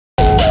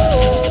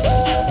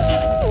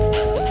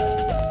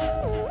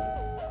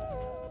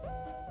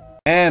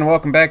and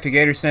welcome back to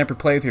Gator Snapper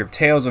playthrough of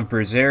Tales of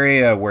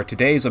Berseria, where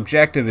today's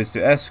objective is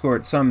to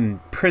escort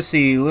some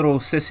prissy little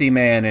sissy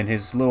man in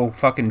his little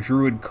fucking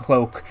druid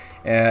cloak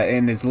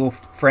and his little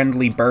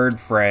friendly bird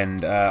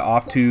friend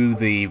off to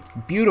the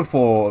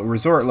beautiful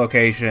resort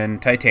location,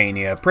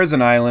 Titania, prison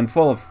island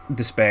full of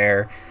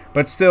despair,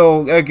 but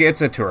still,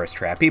 it's a tourist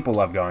trap. People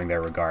love going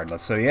there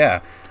regardless, so yeah.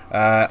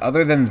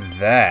 Other than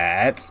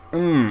that,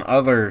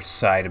 other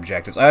side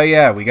objectives. Oh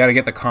yeah, we gotta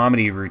get the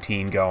comedy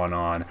routine going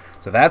on.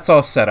 So that's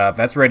all set up.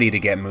 That's ready to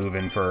get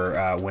moving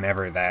for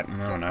whenever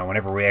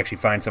whenever we actually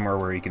find somewhere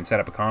where we can set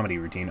up a comedy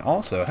routine.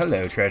 Also,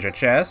 hello, treasure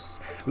chests.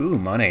 Ooh,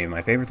 money.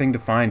 My favorite thing to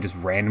find, just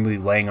randomly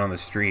laying on the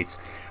streets.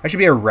 I should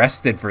be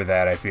arrested for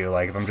that, I feel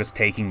like, if I'm just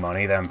taking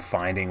money that I'm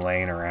finding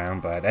laying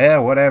around. But,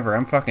 whatever.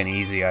 I'm fucking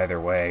easy either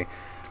way.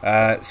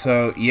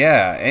 So,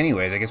 yeah,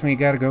 anyways, I guess we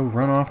gotta go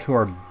run off to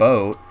our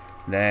boat.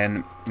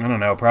 Then, I don't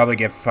know, probably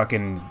get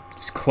fucking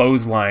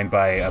clotheslined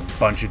by a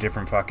bunch of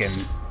different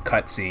fucking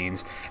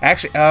cutscenes.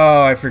 Actually,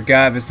 oh, I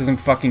forgot, this doesn't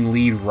fucking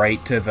lead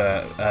right to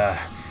the,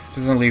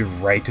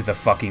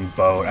 fucking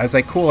boat. I was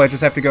like, cool, I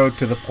just have to go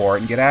to the port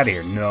and get out of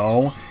here.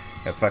 No,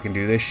 gotta fucking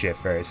do this shit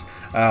first.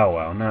 Oh,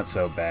 well, not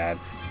so bad.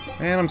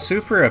 Man, I'm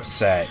super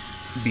upset,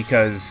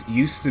 because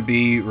used to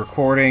be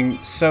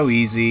recording so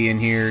easy in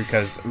here,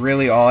 because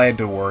really all I had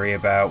to worry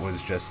about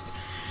was just,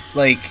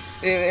 like,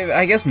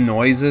 I guess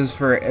noises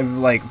for,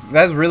 like,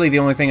 that's really the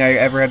only thing I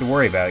ever had to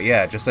worry about,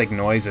 yeah, just, like,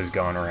 noises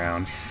going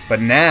around. But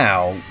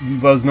now,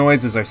 those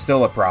noises are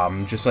still a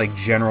problem, just, like,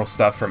 general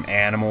stuff from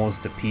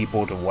animals to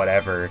people to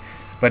whatever.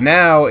 But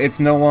now,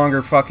 it's no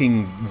longer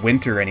fucking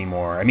winter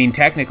anymore. I mean,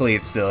 technically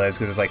it still is,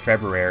 because it's, like,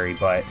 February,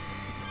 but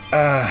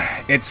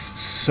it's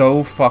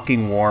so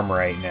fucking warm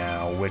right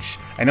now, which,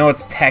 I know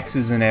it's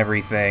Texas and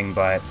everything,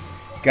 but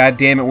God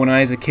damn it, when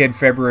I was a kid,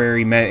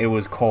 February meant it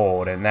was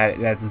cold, and that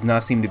does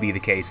not seem to be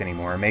the case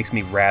anymore. It makes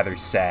me rather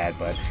sad,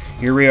 but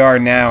here we are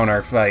now in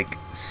our, like,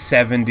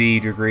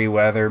 70-degree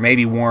weather,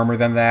 maybe warmer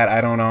than that. I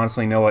don't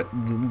honestly know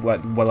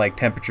what like,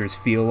 temperatures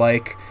feel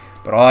like,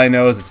 but all I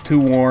know is it's too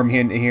warm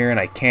here, and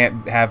I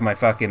can't have my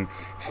fucking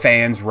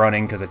fans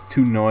running because it's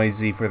too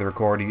noisy for the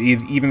recording,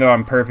 even though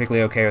I'm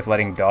perfectly okay with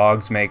letting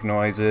dogs make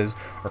noises,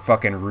 or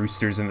fucking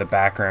roosters in the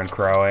background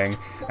crowing.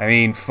 I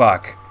mean,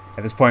 fuck.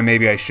 At this point,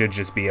 maybe I should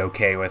just be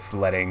okay with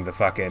letting the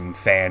fucking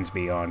fans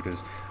be on,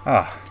 because,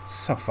 it's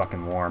so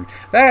fucking warm.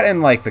 That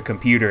and, like, the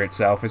computer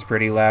itself is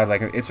pretty loud.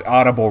 Like, it's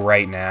audible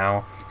right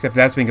now, except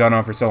that's been going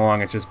on for so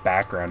long, it's just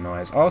background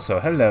noise.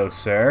 Also, hello,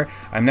 sir.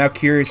 I'm now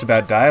curious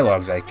about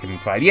dialogues I can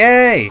find.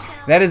 Yay!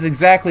 That is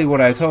exactly what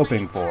I was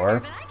hoping for.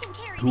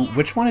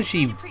 Which one is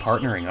she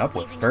partnering up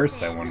with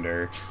first, I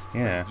wonder?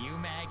 Yeah.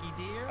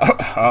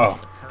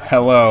 Oh,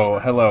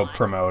 hello,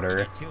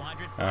 promoter.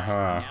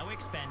 Uh-huh.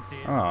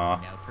 Aw.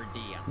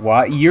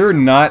 What? You're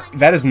not...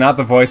 That is not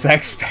the voice I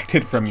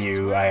expected from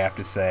you, I have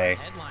to say.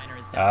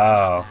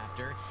 Oh.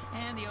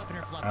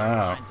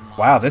 Oh.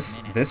 Wow, this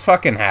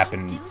fucking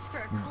happened.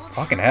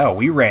 Fucking hell,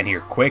 we ran here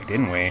quick,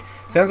 didn't we?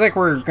 Sounds like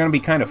we're gonna be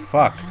kind of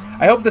fucked.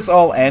 I hope this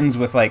all ends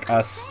with, like,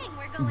 us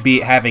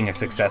having a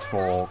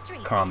successful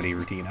comedy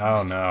routine.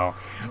 Oh, no.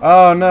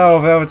 Oh, no,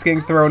 Velvet's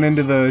getting thrown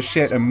into the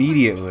shit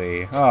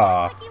immediately.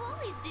 Aw.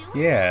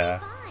 Yeah.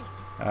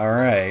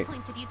 Alright.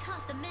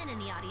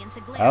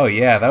 Oh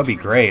yeah, that would be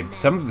great.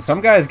 Some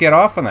guys get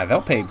off on that.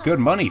 They'll pay good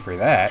money for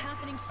that.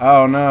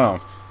 Oh no.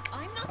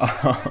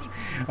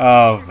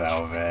 Oh,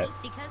 Velvet.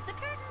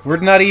 We're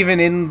not even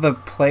in the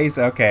place.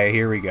 Okay,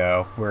 here we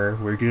go.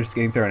 We're just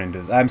getting thrown into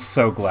this. I'm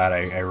so glad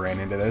I ran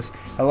into this.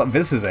 Hello,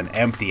 this is an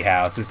empty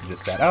house. This is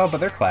just sad. Oh, but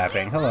they're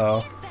clapping.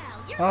 Hello.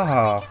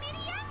 Oh.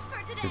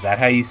 Is that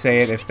how you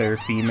say it if they're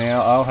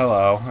female? Oh,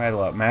 hello.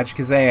 Hello.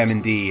 Magicazam,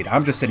 indeed.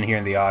 I'm just sitting here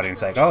in the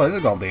audience like, oh, this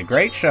is going to be a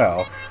great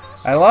show.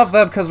 I love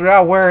them because they're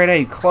not wearing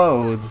any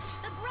clothes.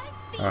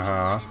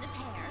 Uh-huh.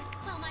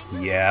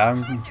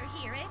 Yeah.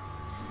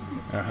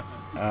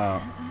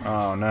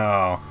 Oh,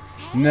 no.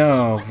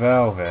 No,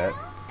 Velvet.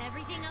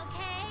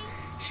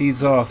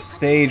 She's all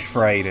stage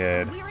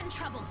frighted.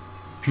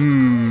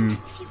 That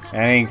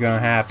ain't gonna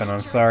happen. I'm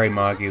sorry,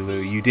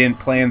 Magilu. You didn't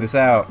plan this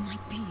out.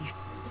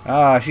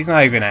 Ah, she's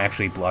not even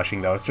actually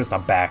blushing, though. It's just a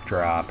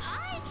backdrop.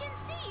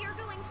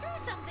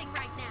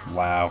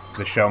 Wow,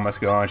 the show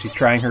must go on. She's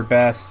trying her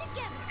best.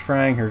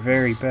 Trying her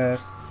very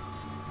best.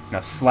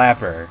 Now slap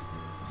her.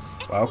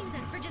 Well.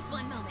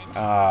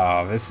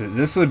 Oh,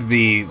 this would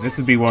be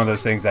one of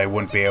those things I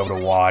wouldn't be able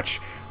to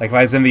watch. Like if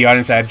I was in the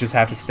audience, I'd just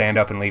have to stand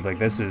up and leave. Like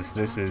this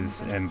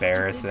is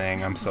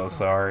embarrassing. I'm so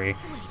sorry.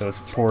 Those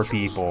poor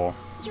people.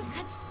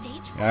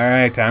 All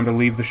right, time to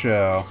leave the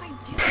show.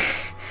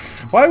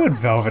 Why would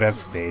Velvet have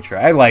stage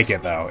fright? I like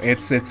it though.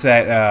 It's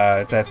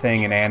that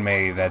thing in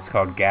anime that's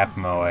called gap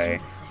moe,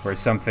 where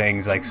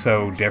something's like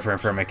so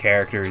different from a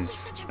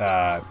character's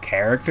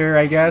character,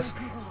 I guess,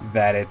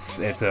 that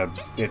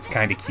it's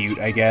kind of cute,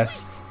 I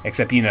guess.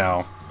 Except you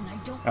know,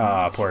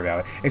 poor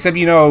Velvet. Except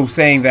you know,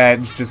 saying that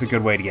is just a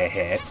good way to get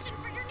hit.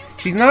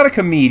 She's not a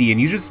comedian.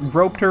 You just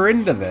roped her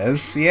into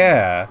this.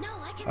 Yeah.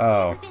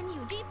 Oh.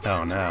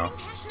 Oh no.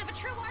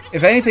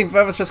 If anything,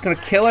 Velvet's just gonna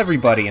kill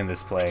everybody in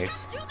this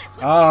place.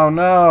 Oh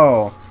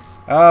no!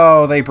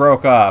 Oh, they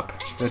broke up.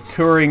 The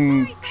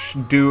touring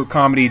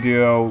comedy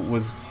duo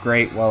was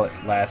great while it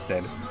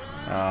lasted.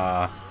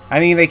 I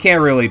mean, they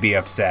can't really be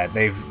upset.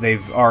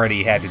 They've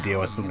already had to deal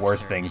with the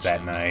worst things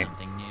that night.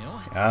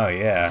 Oh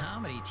yeah.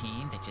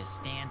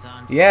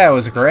 Yeah, it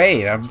was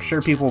great. I'm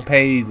sure people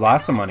pay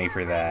lots of money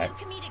for that.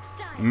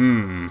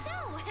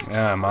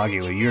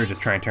 Magilu, you're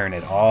just trying to turn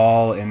it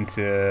all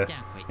into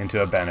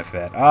a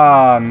benefit.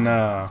 Oh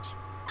no.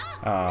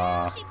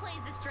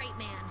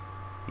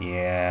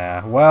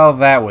 Yeah, well,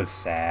 that was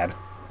sad.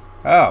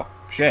 Oh,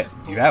 shit,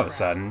 that was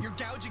sudden.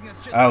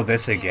 Oh,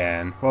 this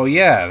again. Well,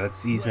 yeah,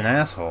 he's an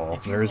asshole.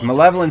 There's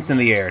malevolence in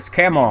the air. It's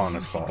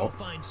Camon's fault.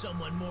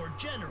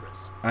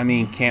 I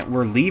mean,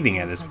 we're leaving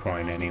at this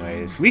point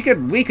anyways. We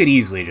could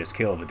easily just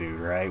kill the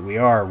dude, right? We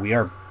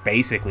are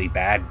basically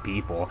bad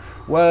people.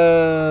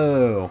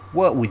 Whoa!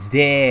 What was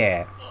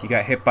that? You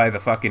got hit by the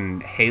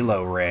fucking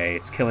halo ray.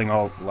 It's killing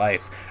all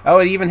life. Oh,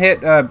 it even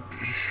hit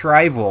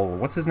Shrivel.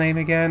 What's his name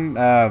again?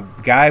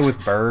 Guy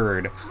with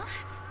bird.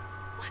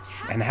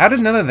 And how are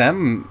none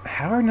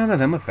of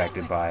them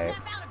affected by it?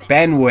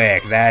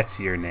 Benwick, that's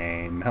your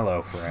name.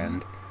 Hello,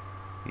 friend.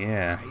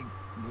 Yeah.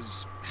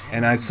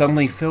 And I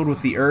suddenly filled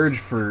with the urge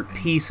for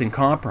peace and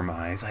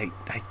compromise. I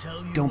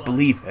don't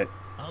believe it.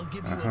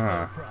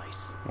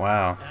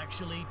 Wow.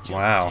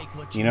 Wow.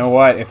 You know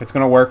what? If it's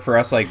going to work for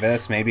us like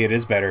this, maybe it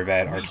is better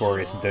that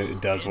Artorias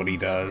does what he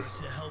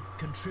does.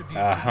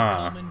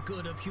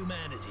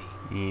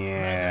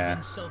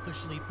 Yeah.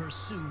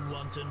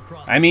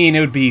 I mean, it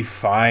would be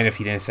fine if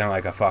he didn't sound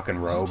like a fucking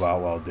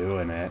robot while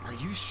doing it. Are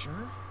you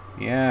sure?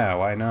 Yeah,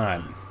 why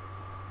not?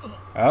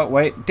 Oh,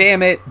 wait.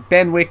 Damn it.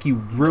 Benwick, you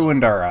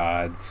ruined our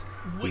odds.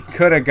 We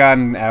could have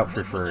gotten out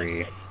for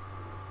free.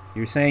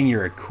 You're saying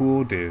you're a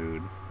cool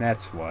dude.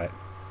 That's what.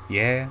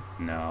 Yeah?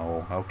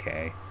 No.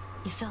 Okay.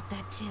 You felt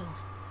that too,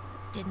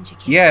 didn't you,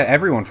 kid? Yeah,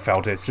 everyone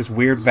felt it. It's just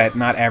weird that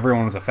not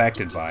everyone was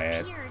affected by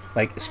it.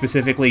 Like,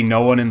 specifically,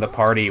 no one in the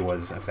party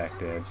was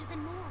affected.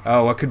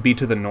 Oh, what could be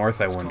to the north,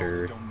 I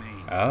wonder?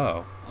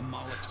 Oh.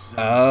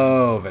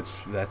 Oh,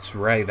 that's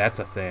right. That's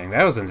a thing.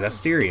 That was in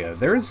Zestiria.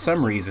 There is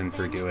some reason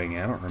for doing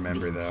it. I don't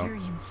remember, though.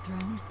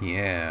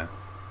 Yeah.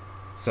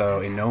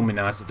 So,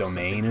 Innominat's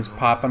domain is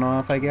popping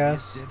off, I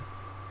guess?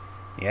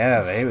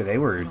 Yeah, they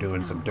were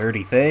doing some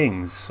dirty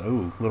things.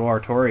 Oh, little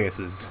Artorias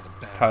is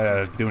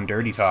doing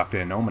dirty talk to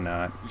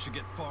Innominat. We should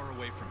get far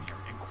away from here,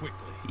 and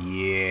quickly.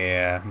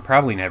 Yeah, and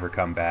probably never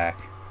come back.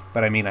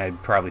 But I mean,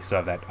 I'd probably still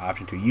have that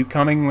option too. You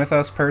coming with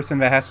us, person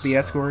that has to be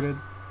escorted?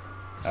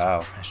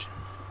 Oh.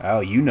 Oh,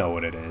 you know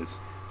what it is.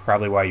 It's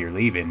probably why you're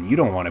leaving. You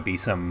don't want to be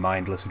some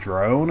mindless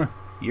drone.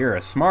 You're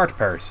a smart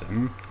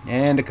person.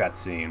 And a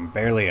cutscene.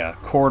 Barely a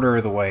quarter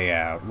of the way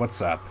out.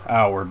 What's up?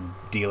 Oh, we're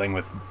dealing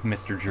with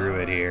Mr.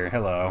 Druid here.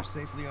 Hello.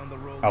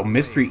 Oh,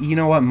 Mystery. You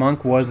know what?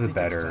 Monk was a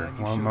better.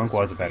 Well, Monk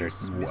was a better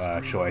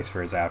choice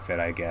for his outfit,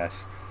 I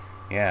guess.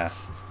 Yeah.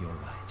 You're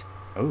right.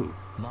 Oh.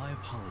 My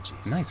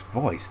apologies. Nice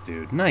voice,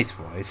 dude. Nice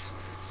voice.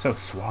 So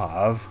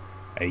suave.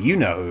 You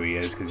know who he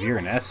is, because you're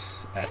an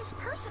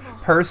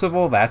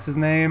Percival, that's his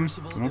name?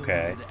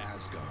 Okay.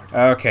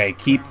 Okay,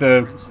 keep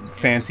the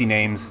fancy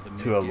names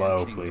to a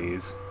low,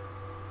 please.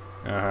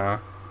 Uh-huh.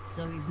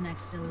 So he's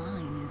next in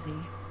line, is he?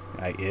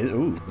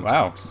 Ooh,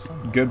 wow.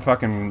 Good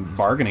fucking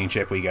bargaining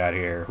chip we got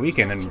here. We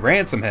can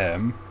ransom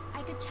him.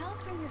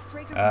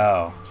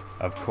 Oh,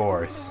 of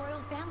course.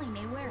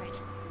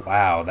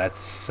 Wow, that's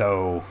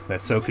so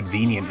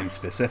convenient and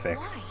specific.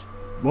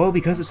 Well,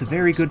 because it's a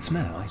very good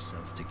smell.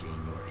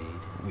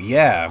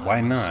 Yeah,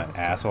 why not,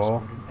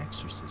 asshole?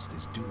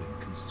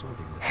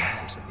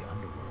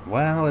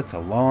 Well, it's a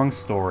long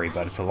story,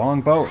 but it's a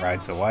long boat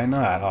ride, so why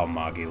not? Oh,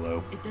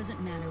 Magilu. It doesn't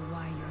matter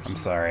why you're I'm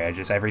sorry,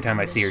 every time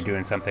I see her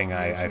doing something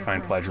I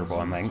find pleasurable,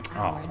 I'm like,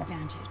 oh.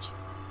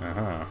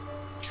 Uh-huh.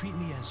 Treat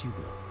me as you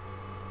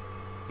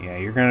will. Yeah,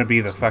 you're gonna be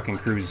the fucking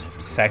crew's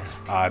sex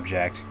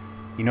object.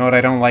 You know what?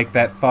 I don't like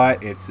that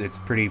thought. It's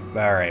pretty.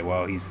 All right.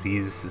 Well,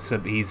 he's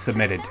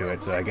submitted to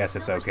it, so I guess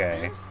it's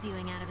okay.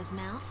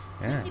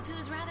 Yeah.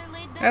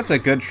 That's a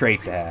good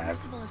trait to have.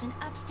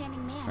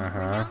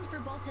 Uh-huh.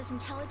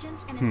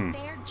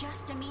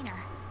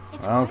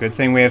 Well, good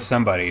thing we have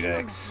somebody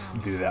to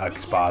do the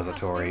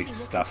expository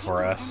stuff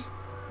for us.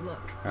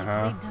 Look,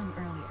 Uh-huh. played dumb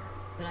earlier,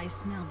 but I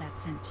smelled that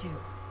scent too.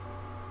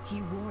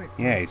 He wore it.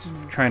 Yeah, he's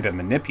trying to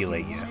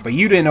manipulate you. But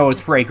you didn't know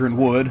it's fragrant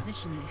wood.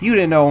 You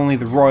didn't know only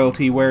the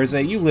royalty wears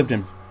it. You lived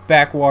in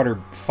backwater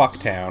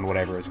fucktown,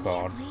 whatever it's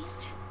called.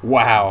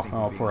 Wow.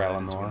 Oh, poor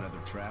Eleanor.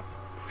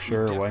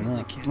 Sure, why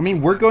not? I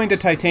mean, we're going to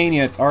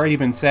Titania. It's already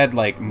been said,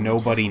 like,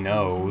 nobody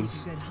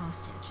knows.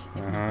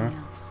 Uh-huh. Not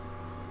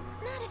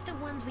if the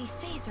ones we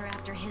face are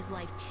after his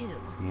life too.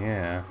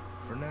 Yeah.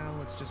 For now,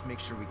 let's just make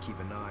sure we keep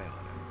an eye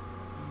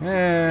on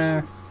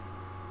him.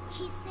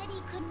 He said he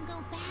couldn't go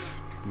back.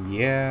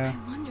 Yeah.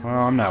 Well,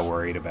 I'm not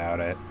worried about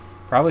it.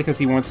 Probably because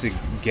he wants to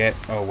get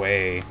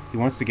away. He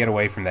wants to get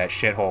away from that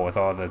shithole with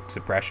all the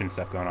suppression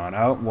stuff going on.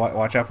 Oh,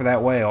 watch out for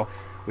that whale.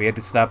 We had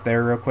to stop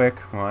there real quick.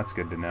 Well, that's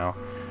good to know.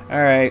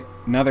 Alright,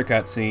 another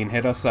cutscene.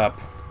 Hit us up.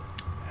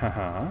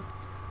 Haha.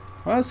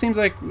 Well, it seems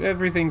like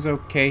everything's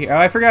okay. Oh,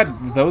 I forgot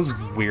those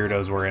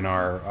weirdos were in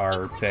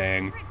our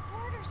thing.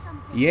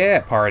 Yeah,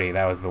 party.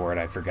 That was the word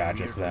I forgot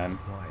just then.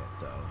 Quiet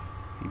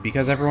though.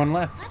 Because everyone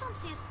left. I don't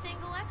see a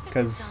single exorcist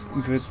Because on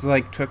watch. it's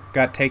like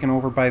got taken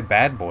over by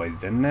bad boys,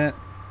 didn't it?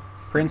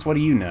 Prince, what do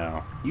you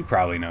know? You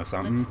probably know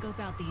something. Let's scope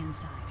out the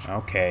inside.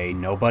 Okay,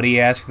 nobody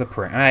asked the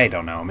prince. I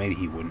don't know. Maybe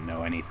he wouldn't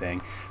know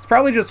anything. It's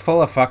probably just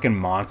full of fucking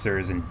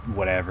monsters and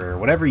whatever.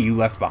 Whatever you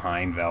left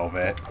behind,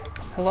 Velvet.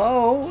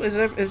 Hello?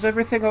 Is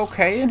everything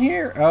okay in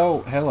here?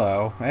 Oh,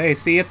 hello. Hey,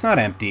 see, it's not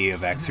empty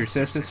of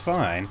exorcists. It's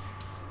fine.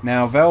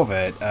 Now,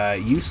 Velvet,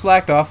 you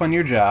slacked off on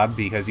your job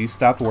because you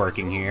stopped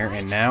working here,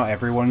 and now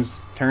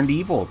everyone's turned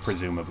evil,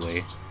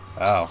 presumably.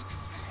 Oh,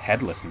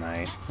 Headless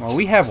Knight. Well,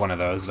 we have one of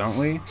those, don't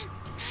we?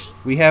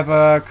 We have,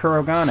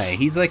 Kurogane.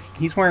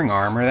 He's wearing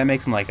armor. That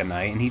makes him like a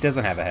knight, and he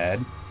doesn't have a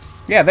head.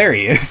 Yeah, there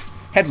he is.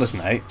 Headless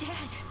Knight. Dead.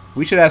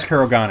 We should ask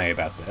Kurogane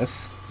about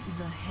this.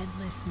 The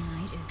headless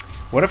knight is...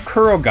 What if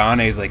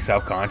Kurogane's, like,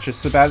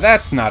 self-conscious about it?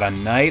 That's not a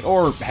knight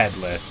or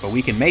headless, but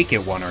we can make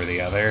it one or the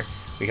other.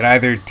 We could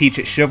either teach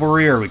it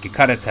chivalry or we could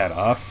cut its head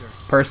off.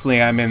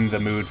 Personally, I'm in the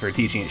mood for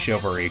teaching it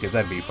chivalry, because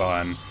that'd be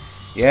fun.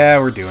 Yeah,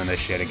 we're doing this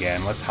shit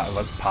again. Let's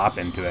pop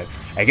into it.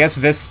 I guess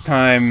this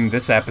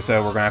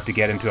episode, we're gonna have to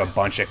get into a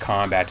bunch of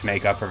combat to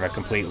make up for the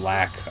complete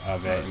lack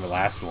of it in the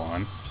last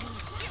one.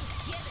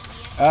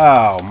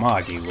 Oh,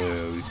 Moggy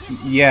Lou.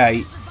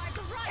 Yeah,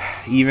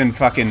 even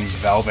fucking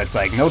Velvet's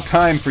like, no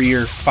time for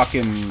your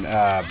fucking,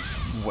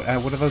 what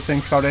are those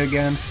things called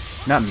again?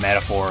 Not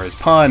metaphors,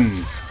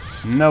 puns.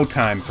 No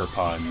time for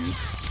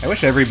puns. I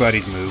wish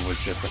everybody's move was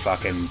just a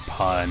fucking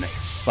pun.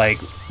 Like,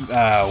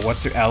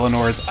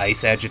 Eleanor's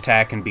Ice Edge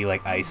attack can be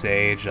like Ice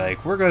Age.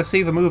 Like, we're gonna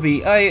see the movie.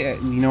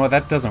 You know what?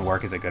 That doesn't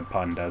work as a good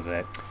pun, does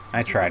it?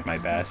 I tried my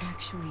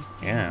best.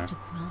 Yeah.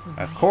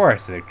 Of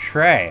course, they're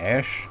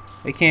trash.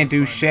 They can't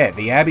do shit.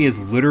 The Abbey is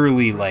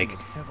literally like,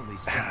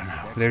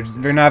 I don't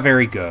know. They're not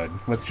very good.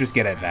 Let's just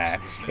get at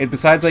that.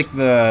 Besides like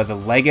the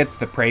Legates,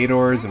 the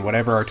Praetors, and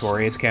whatever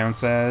Artorias count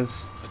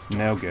says,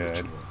 no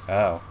good.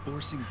 Oh.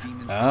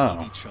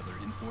 Oh.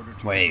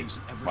 Wait,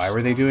 why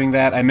were they doing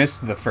that? I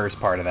missed the first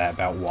part of that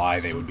about why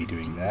they would be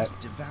doing that.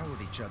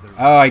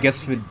 Oh, I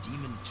guess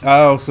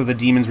oh, so the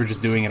demons were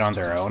just doing it on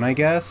their own, I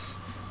guess?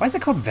 Why is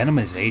it called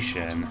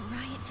Venomization?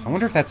 I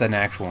wonder if that's an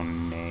actual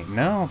name.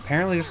 No,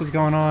 apparently this was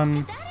going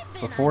on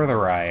before the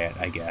riot,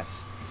 I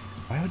guess.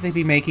 Why would they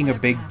be making a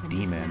big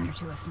demon?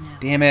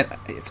 Damn it,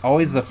 it's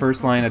always the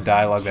first line of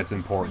dialogue that's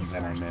important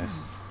that I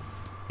missed.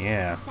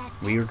 Yeah,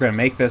 we were going to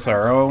make this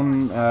our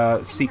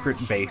own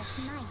secret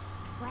base.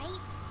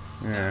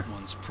 Yeah. That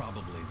one's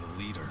probably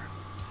the leader.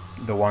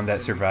 The one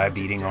that survived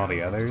eating all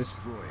the others?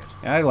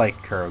 Yeah, I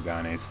like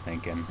Kurogane's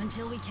thinking.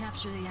 Until we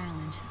capture the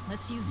island,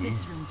 let's use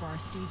this room for our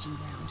staging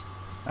ground.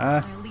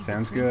 Ah, I'll leave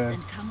sounds the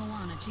prince good. and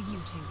Kamoana to you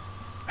two.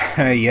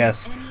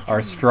 Yes,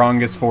 our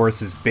strongest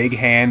force is Big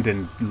Hand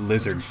and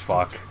Lizard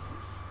Fuck.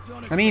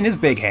 I mean, his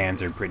big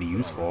hands are pretty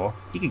useful.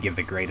 He could give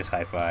the greatest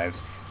high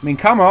fives. I mean,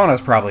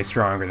 Kamoana's probably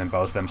stronger than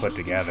both of them put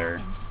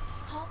together.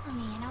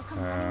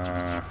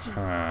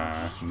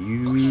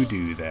 You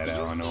do that,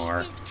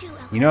 Eleanor.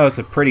 You know, it's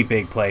a pretty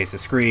big place. A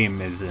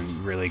scream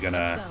isn't really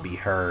gonna be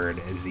heard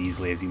as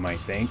easily as you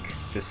might think.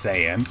 Just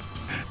saying.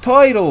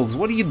 Titles,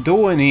 what are you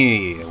doing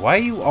here? Why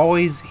are you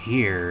always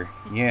here?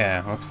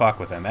 Yeah, let's fuck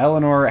with them.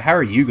 Eleanor, how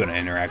are you gonna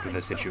interact with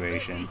this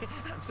situation?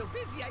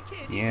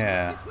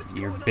 Yeah,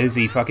 you're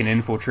busy fucking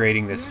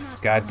infiltrating this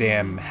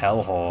goddamn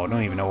hellhole. I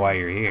don't even know why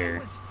you're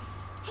here.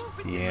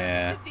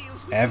 Yeah,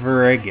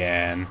 ever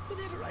again.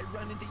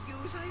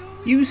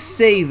 You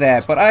say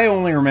that, but I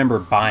only remember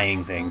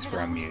buying things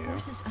from you.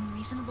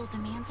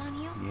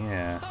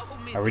 Yeah.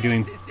 Are we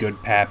doing good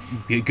pap,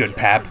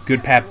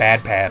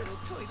 bad pap?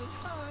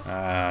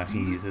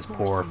 He's this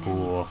poor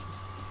fool.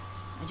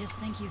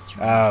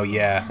 Oh,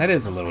 yeah, that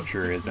is a little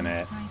true, isn't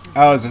it?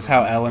 Oh, is this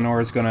how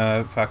Eleanor's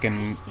gonna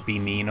fucking be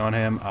mean on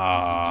him?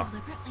 Aw.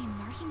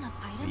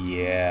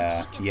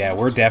 Yeah,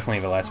 we're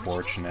definitely the less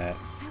fortunate.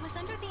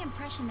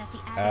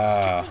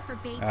 Oh,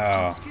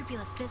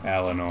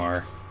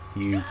 Eleanor.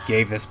 You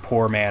gave this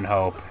poor man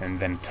hope and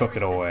then took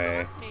it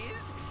away.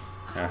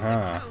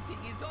 Uh-huh.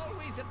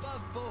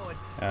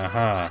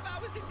 Uh-huh.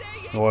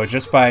 Well,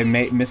 just by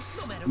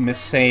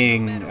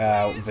missaying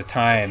the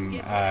time,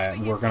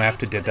 we're gonna have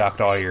to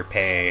deduct all your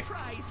pay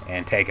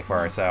and take it for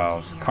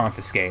ourselves.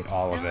 Confiscate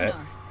all of it.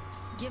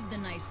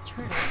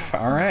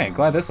 Alright,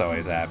 glad this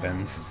always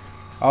happens.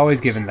 Always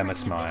giving them a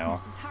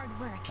smile.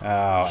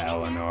 Oh,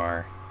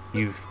 Eleanor.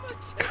 You've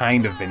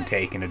kind of been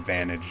taken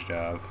advantage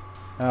of.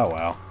 Oh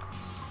well.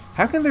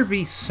 How can there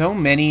be so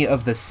many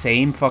of the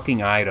same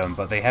fucking item,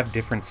 but they have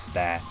different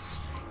stats?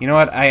 You know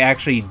what? I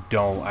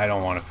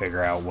don't want to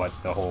figure out what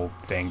the whole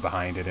thing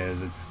behind it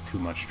is. It's too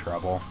much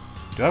trouble.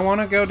 Do I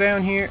want to go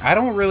down here? I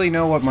don't really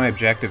know what my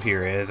objective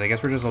here is. I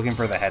guess we're just looking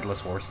for the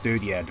Headless Horse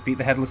dude. Yeah, defeat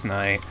the Headless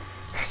Knight.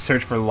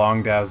 Search for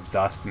Longdow's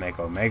Dust to make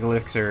Omega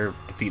Elixir.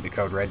 Defeat the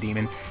Code Red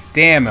Demon.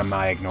 Damn, am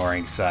I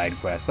ignoring side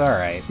quests.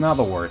 Alright, not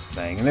the worst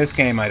thing. In this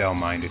game, I don't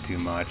mind it too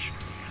much.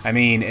 I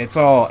mean, it's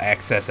all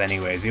excess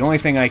anyways. The only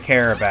thing I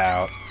care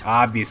about,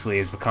 obviously,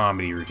 is the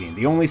comedy routine.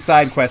 The only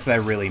side quest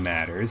that really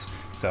matters.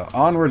 So,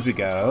 onwards we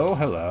go.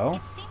 Hello.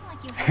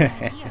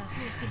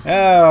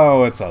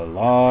 Oh, it's a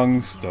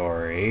long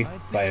story.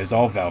 But it was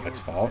all Velvet's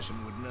fault.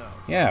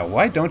 Yeah,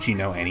 why don't you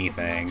know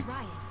anything?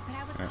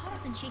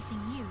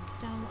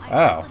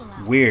 Oh,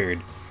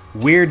 weird.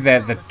 Weird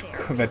that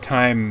the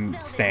time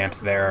stamps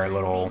there are a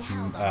little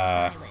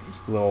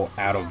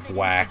out of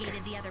whack.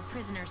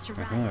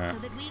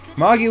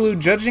 Magilou,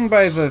 judging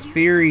by the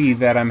theory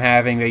that I'm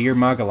having that you're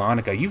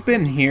Magalanica, you've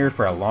been here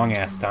for a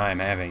long-ass time,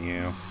 haven't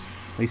you?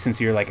 At least since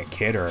you're like a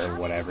kid or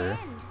whatever.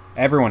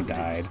 Everyone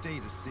died.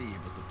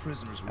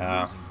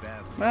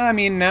 Well, I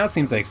mean, now it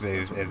seems like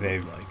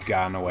they've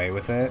gotten away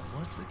with it.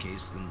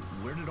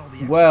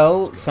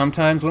 Well,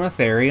 sometimes when a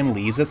Therian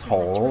leaves its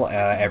hole,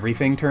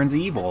 everything turns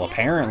evil,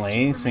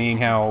 apparently, seeing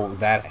how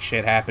that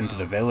shit happened to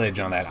the village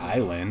on that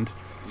island,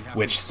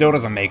 which still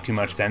doesn't make too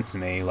much sense to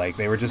me. Like,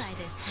 they were just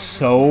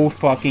so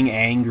fucking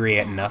angry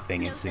at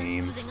nothing, it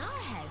seems.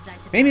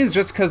 Maybe it's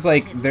just because,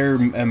 like, their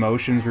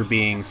emotions were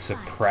being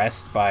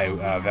suppressed by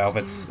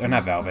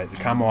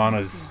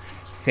Kamoana's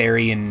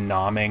Therian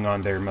nomming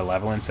on their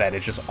malevolence, that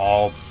it just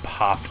all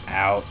popped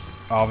out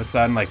all of a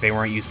sudden. Like, they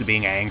weren't used to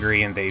being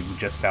angry and they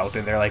just felt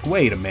it. They're like,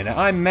 wait a minute,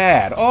 I'm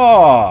mad. Oh!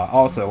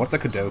 Also, what's a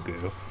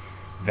Kodoku?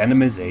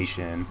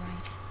 Venomization.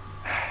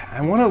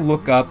 I want to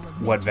look up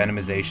what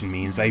venomization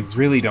means, but I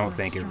really don't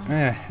think it...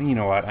 you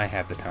know what? I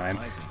have the time.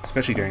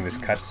 Especially during this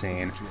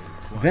cutscene.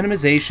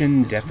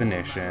 Venomization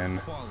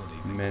definition.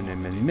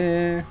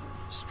 Meh.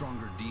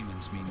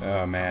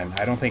 Oh man,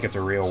 I don't think it's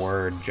a real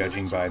word,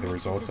 judging by the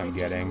results I'm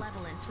getting.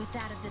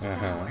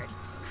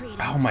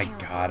 Oh my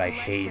god, I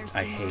hate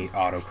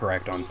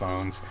autocorrect on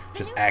phones.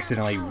 Just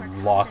accidentally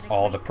lost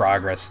all the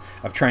progress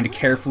of trying to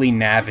carefully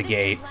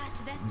navigate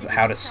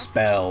how to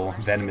spell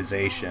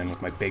venomization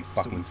with my big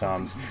fucking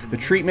thumbs. The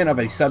treatment of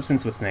a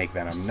substance with snake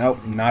venom.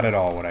 Nope, not at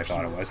all what I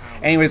thought it was.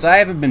 Anyways, I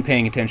haven't been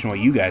paying attention to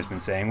what you guys been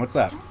saying. What's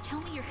up?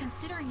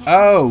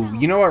 Oh,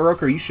 you know what,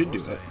 Roker? You should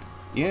do it.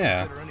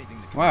 Yeah.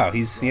 Wow,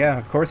 yeah,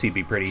 of course he'd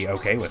be pretty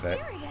okay with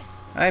it.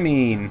 I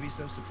mean,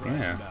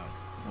 yeah.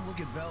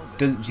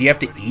 Do you have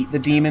to eat the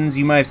demons?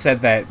 You might have said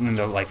that in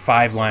the, like,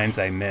 5 lines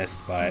I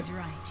missed, but...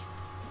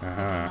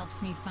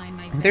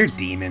 They're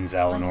demons,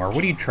 Eleanor.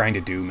 What are you trying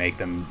to do? Make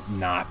them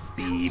not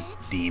be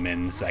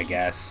demons, I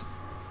guess.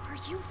 Are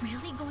you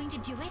really going to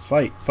do it?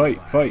 Fight.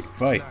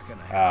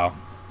 Oh.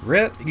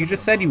 Rip, you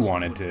just said you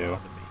wanted to.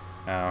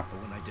 Oh.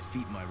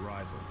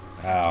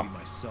 Oh.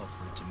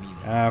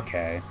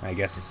 Okay, I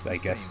guess.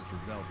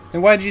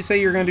 Then why did you say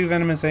you were going to do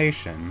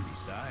venomization?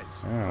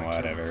 Oh,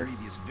 whatever.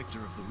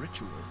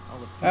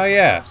 Oh,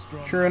 yeah,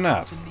 sure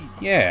enough.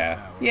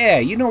 Yeah,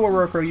 you know what,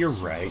 Roker, you're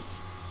right.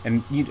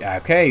 And,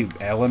 okay,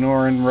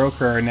 Eleanor and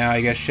Roker are now, I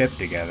guess, shipped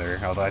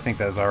together, although I think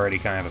that was already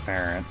kind of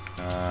apparent.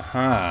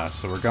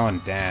 So we're going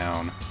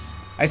down.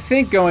 I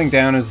think going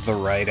down is the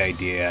right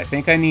idea. I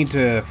think I need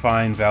to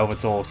find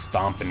Velvet's old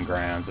stomping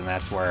grounds, and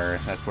that's where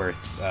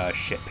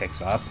shit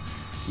picks up.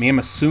 I mean, I'm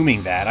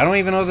assuming that. I don't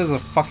even know if there's a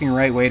fucking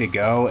right way to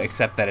go,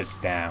 except that it's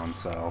down,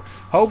 so...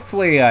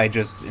 Hopefully I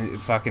just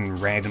fucking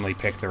randomly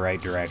pick the right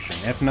direction.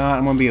 If not,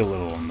 I'm gonna be a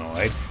little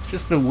annoyed.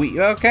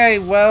 Okay,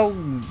 well,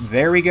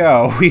 there we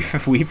go.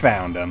 We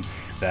found him.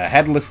 The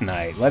Headless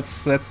Knight.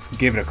 Let's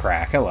give it a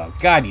crack. Hello.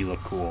 God, you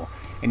look cool.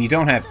 And you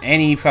don't have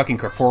any fucking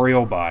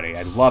corporeal body.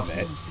 I love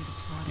it.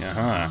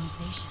 Yeah.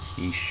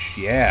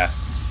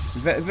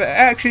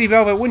 Actually,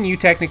 Velvet, wouldn't you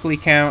technically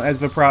count as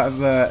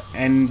the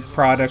end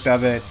product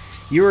of it?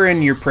 You were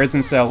in your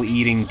prison cell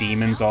eating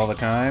demons all the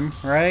time,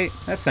 right?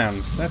 That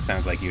sounds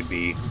like you'd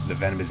be the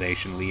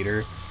venomization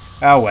leader.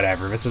 Oh,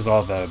 whatever. This is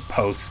all the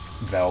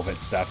post-Velvet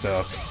stuff,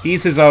 so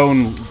he's his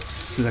own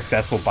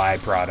successful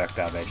byproduct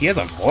of it. He has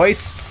a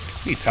voice?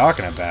 What are you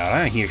talking about?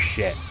 I don't hear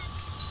shit.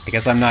 I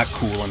guess I'm not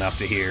cool enough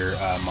to hear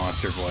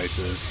monster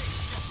voices.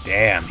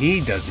 Damn, he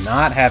does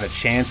not have a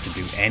chance to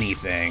do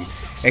anything.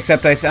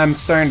 Except I'm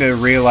starting to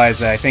realize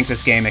that I think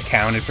this game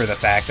accounted for the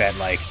fact that,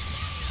 like,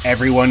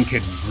 everyone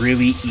could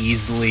really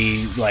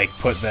easily, like,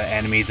 put the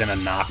enemies in a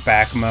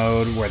knockback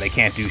mode where they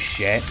can't do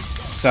shit.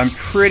 So I'm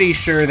pretty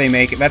sure they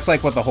make it... That's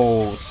like what the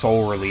whole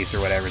soul release or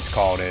whatever it's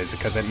called is,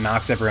 because it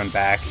knocks everyone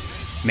back,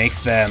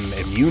 makes them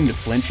immune to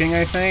flinching,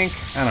 I think?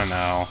 I don't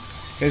know.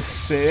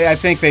 I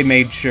think they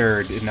made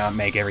sure to not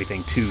make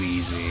everything too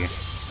easy,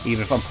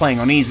 even if I'm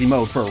playing on easy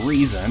mode for a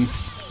reason.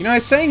 You know, I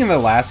was saying in the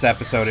last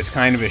episode, it's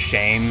kind of a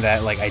shame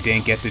that, like, I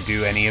didn't get to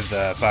do any of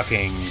the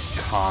fucking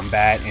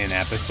combat in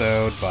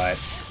episode, but...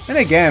 And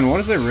again, what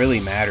does it really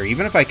matter?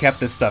 Even if I kept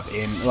this stuff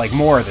in, like,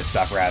 more of this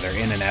stuff, rather,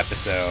 in an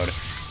episode,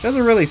 it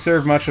doesn't really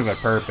serve much of a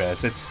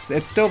purpose.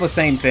 It's still the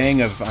same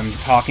thing of I'm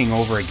talking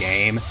over a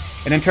game.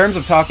 And in terms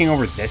of talking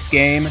over this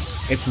game,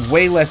 it's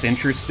way less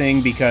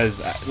interesting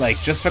because,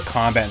 like, just the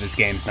combat in this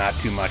game is not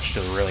too much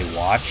to really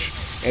watch.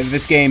 And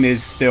this game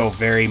is still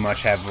very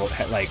much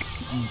like,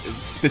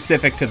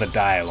 specific to the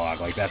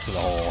dialogue. Like, that's the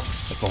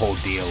whole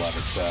deal of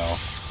it, so...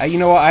 You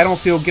know what? I don't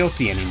feel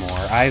guilty anymore.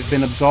 I've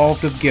been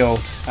absolved of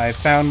guilt. I've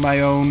found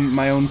my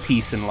own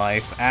peace in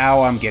life.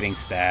 Ow, I'm getting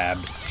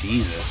stabbed.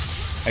 Jesus.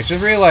 I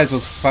just realized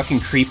those fucking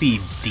creepy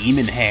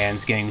demon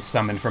hands getting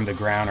summoned from the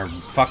ground are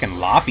fucking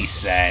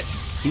Laphicet.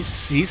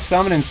 He's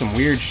summoning some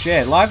weird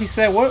shit.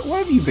 Laphicet, what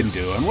have you been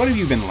doing? What have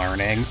you been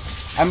learning?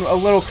 I'm a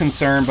little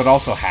concerned, but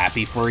also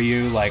happy for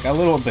you. Like, a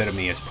little bit of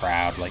me is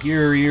proud. Like,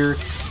 you're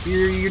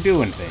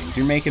doing things.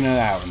 You're making it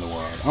out in the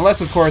world.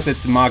 Unless, of course,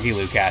 it's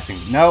Magilu casting.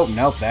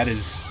 Nope, that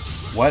is...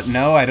 What?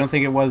 No, I don't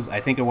think it was... I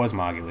think it was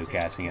Magilu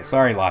casting it.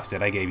 Sorry,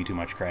 Laphicet, I gave you too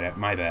much credit.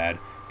 My bad.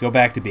 Go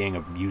back to being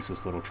a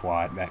useless little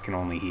twat that can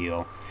only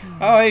heal.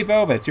 Oh, hey,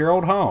 Velvet, it's your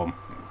old home.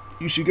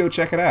 You should go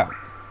check it out.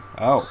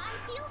 Oh.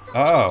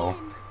 Oh.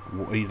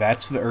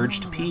 That's the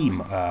urge to pee,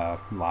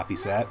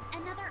 Laphicet.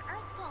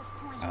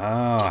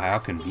 Oh, how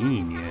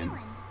convenient.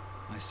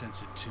 I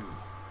sense it too.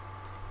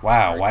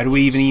 Wow, why do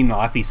we even need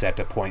Laphicet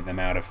to point them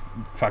out if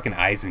fucking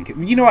Eisen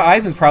can... You know what,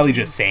 Eisen's probably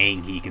just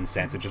saying he can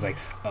sense it, just like,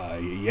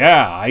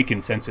 yeah, I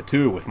can sense it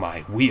too with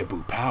my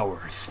weeaboo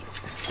powers.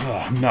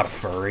 I'm not a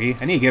furry.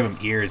 I need to give him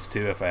ears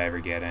too if I ever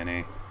get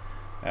any.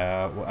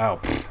 I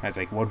was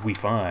like, what'd we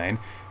find?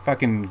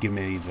 Fucking give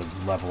me the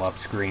level up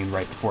screen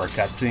right before a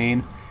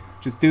cutscene.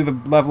 Just do the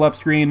level up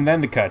screen and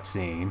then the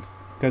cutscene.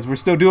 Because we're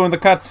still doing the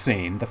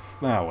cutscene.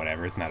 Oh,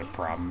 whatever, it's not a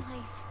problem.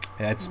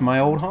 That's my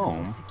old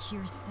home.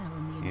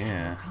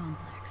 Yeah.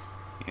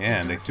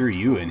 Yeah, and they threw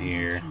you in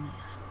here.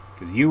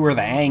 Because you were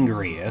the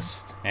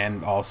angriest.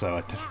 And also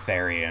a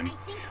Therian.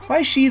 Why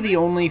is she the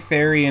only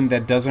Therian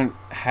that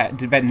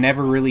that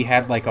never really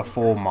had like a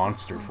full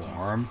monster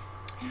form?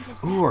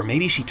 Ooh, or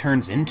maybe she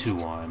turns into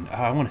one.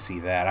 Oh, I want to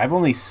see that.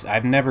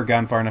 I've never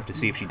gone far enough to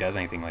see if she does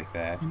anything like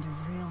that.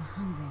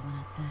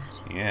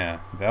 Yeah,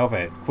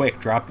 Velvet,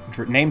 quick,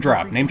 name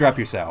drop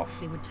yourself.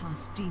 They would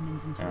toss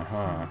demons into its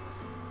cell.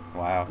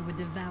 Wow. It would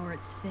devour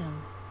its fill,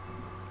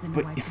 then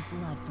But wipe the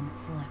blood from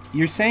its lips.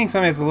 You're saying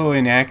something that's a little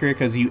inaccurate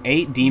because you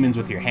ate demons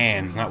with your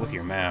hands, not with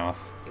your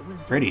mouth.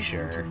 Pretty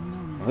sure.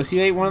 Unless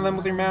you ate one of them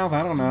with your mouth,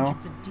 I don't know.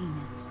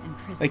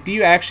 Like, do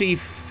you actually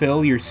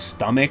fill your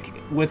stomach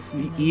with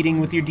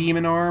eating with your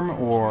demon arm,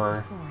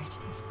 or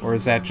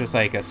is that just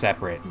like a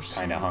separate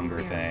kind of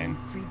hunger thing?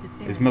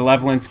 Is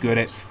malevolence good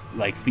at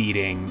like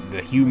feeding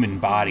the human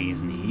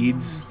body's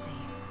needs?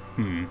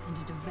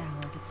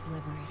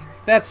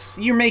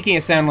 You're making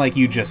it sound like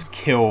you just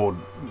killed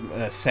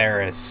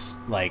Ceres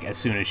like as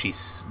soon as she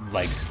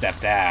like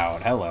stepped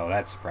out. Hello,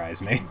 that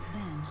surprised me.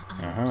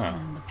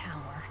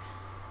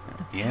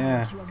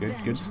 Yeah,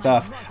 good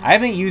stuff. I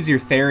haven't used your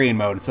Therian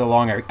mode in so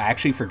long. I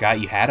actually forgot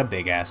you had a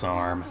big ass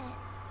arm.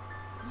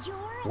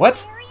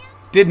 What?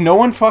 Did no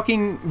one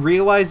fucking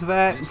realize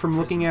that from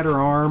looking at her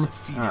arm?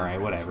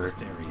 Alright, whatever.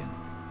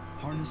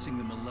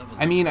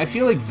 I mean, I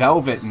feel like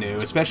Velvet knew,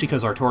 especially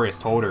because Artorias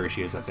told her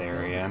she was a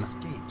Therian.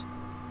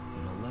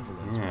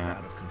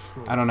 Yeah.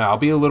 I don't know, I'll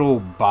be a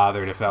little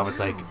bothered if Velvet's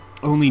like,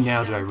 only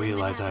now do I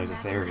realize I was a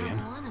Therian.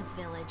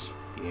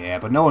 Yeah,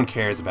 but no one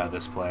cares about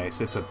this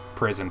place. It's a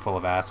prison full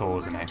of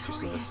assholes and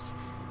exorcists.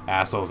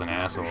 Assholes and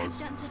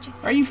assholes.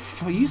 Are you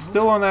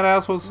still on that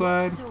asshole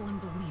side?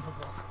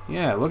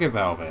 Yeah, look at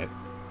Velvet.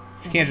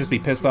 She can't just be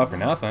pissed off for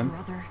nothing.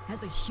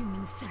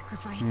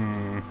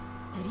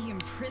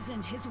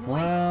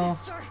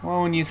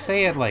 Well, when you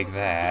say it like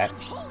that.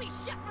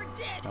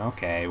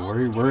 Okay,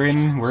 we're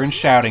in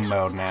shouting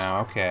mode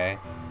now. Okay.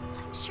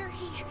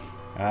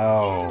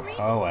 Oh,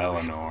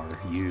 Eleanor,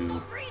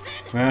 you.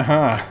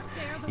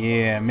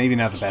 Yeah, maybe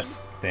not the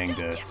best thing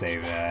to say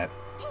that.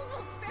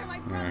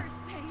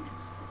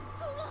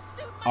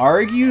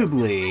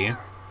 Arguably,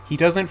 he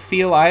doesn't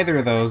feel either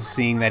of those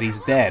seeing that he's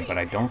dead, but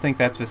I don't think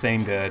that's the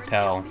same to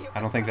tell.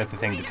 I don't think that's the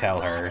thing to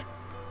tell her.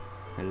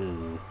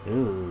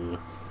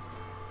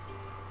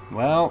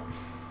 Well,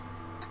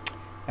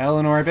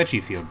 Eleanor, I bet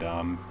you feel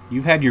dumb.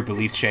 You've had your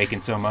beliefs shaken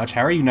so much.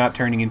 How are you not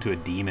turning into a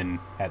demon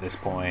at this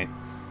point?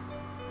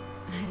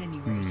 At any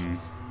rate,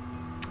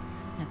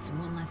 that's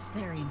one less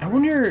Therian. I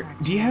wonder,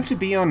 do you have to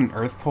be on an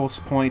Earth Pulse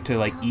point to,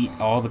 like, eat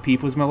all the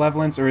people's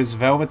malevolence? Or is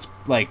Velvet's,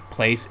 like,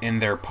 place in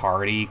their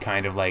party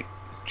kind of, like,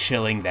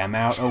 chilling them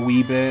out a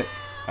wee bit?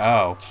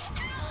 Oh.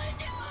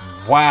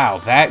 Wow,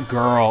 that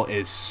girl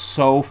is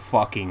so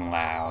fucking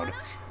loud.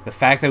 The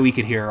fact that we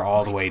can hear her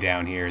all the way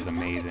down here is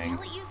amazing.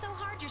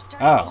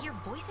 Oh.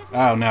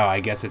 Oh, no,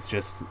 I guess it's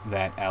just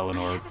that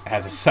Eleanor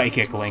has a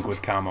psychic link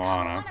with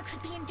Kamoana.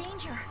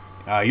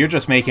 You're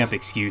just making up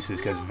excuses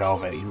because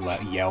Velvet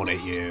yelled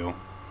at you.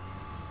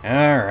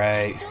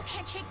 Alright.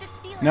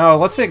 No,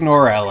 let's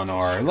ignore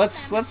Eleanor.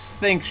 Let's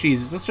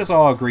just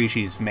all agree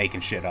she's making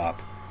shit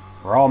up.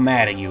 We're all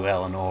mad at you,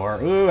 Eleanor.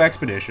 Ooh,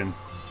 expedition.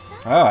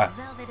 Thought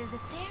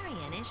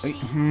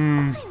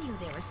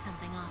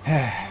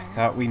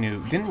we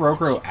knew. Didn't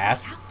Rokro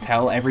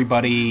tell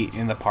everybody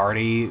in the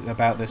party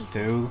about this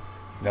too?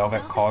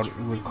 Velvet called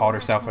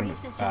herself a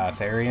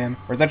Therian?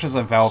 Or is that just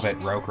a Velvet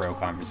Rokro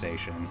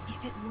conversation?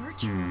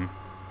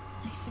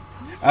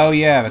 Oh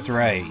yeah, that's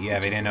right. Yeah,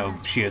 they didn't know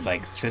she was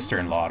like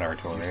sister-in-law to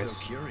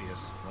Artorias.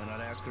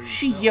 ask her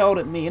She yourself. yelled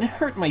at me and it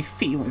hurt my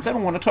feelings. I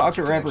don't want to talk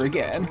to her ever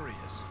again.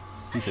 Notorious.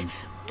 He's a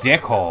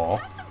dickhole.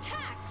 Have some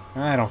tact.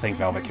 I don't think I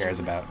Velvet heard you cares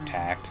about whispering.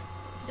 tact.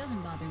 It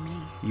doesn't bother me.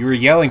 You were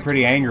yelling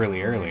pretty Archibald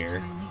angrily was married to earlier.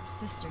 my late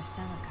sister,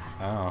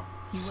 Celica. Oh,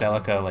 He was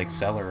Celica our like brother-in-law.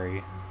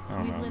 celery. I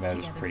don't We've know, lived that is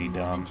together pretty for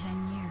more dumb. than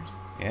 10 years.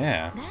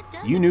 Yeah. That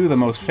does You knew the explain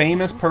most a few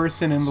famous things.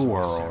 person in the So he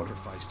world.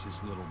 sacrificed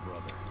his little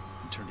brother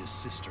and turned his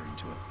sister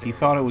into a He therapy.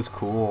 thought it was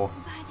cool.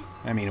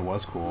 But I mean, it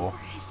was cool. we're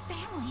his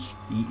family.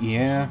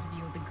 Yeah. To his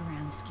view of the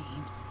grand scheme.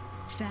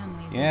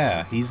 Families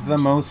Yeah, are he's the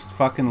most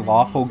fucking The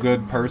lawful needs of good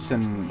the man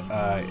person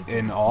outweigh the needs of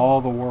in the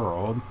all the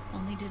world.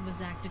 All he did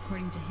was act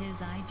according to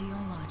his ideal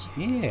logic.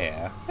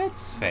 Yeah,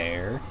 that's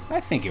fair.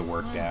 I think it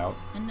worked Well, out.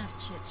 Enough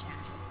chit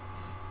chat.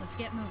 Let's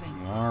get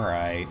moving.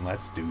 Alright,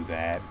 let's do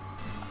that.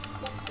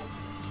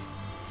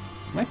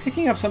 Am I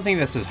picking up something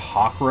that says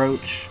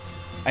Hawkroach?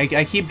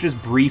 I keep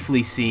just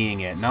briefly seeing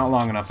it, not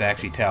long enough to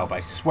actually tell, but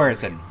I swear it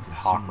said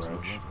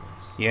Hawkroach.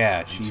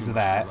 Yeah, she's Too much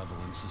that.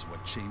 malevolence is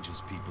what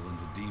changes people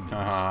into demons.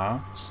 Uh-huh.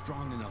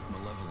 Strong enough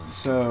malevolence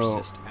So- can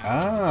persist after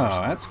the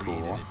person that's who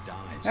created cool. it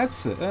dies,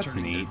 That's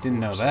turning their neat. Didn't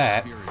know corpse or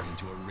that. spirit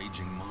into a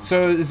raging monster.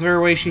 So is there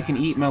a way she can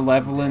That's eat how undead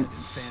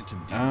malevolence? and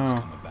phantom demons Oh,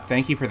 come about.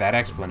 thank you for that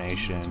Demons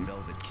explanation.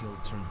 Velvet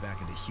killed turned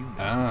back into humans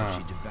Ah, because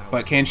she devoured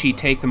but can she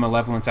take the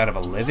malevolence. malevolence out of a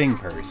living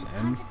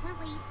person?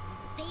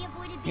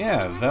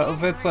 Yeah,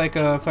 Velvet's like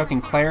a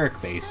fucking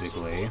cleric,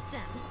 basically.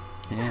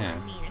 Yeah.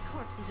 I mean, a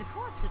corpse is a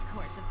corpse, of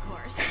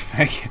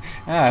course.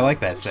 I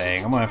like that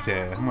saying. I'm gonna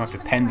have to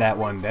pen that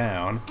one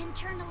down. And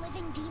turn a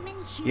living demon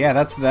human Yeah,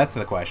 that's again?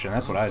 the question.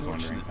 That's what I was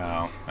wondering.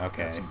 Oh,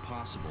 okay. That's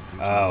impossible due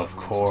to Oh, of malevolence's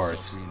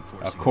course.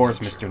 self-reinforcing Of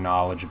course, nature. Mr.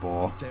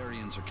 Knowledgeable.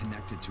 Therians are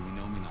connected to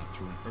Enominat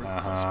through an earth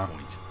Uh-huh. pulse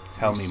point.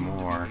 Tell They me seem to be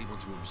more. able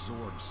to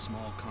absorb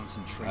small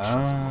concentrations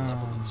of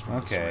malevolence from the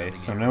Okay. surrounding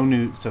So area. no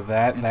new. So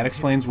And that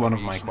explains one of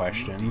my creation new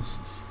questions.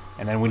 demons.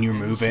 And then when you Any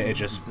remove it, human it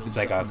just who it's builds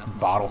like up a enough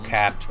bottle malevolence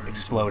cap to turn into a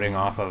exploding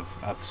off demon.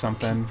 of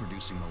something. Keep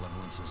producing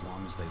malevolence as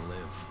long as they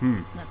live.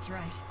 Hmm. That's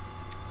right.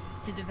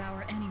 To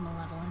devour any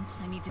malevolence,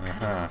 I need to cut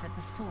it Uh-huh. off at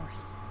the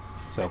source.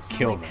 So That's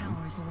kill how my them.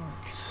 powers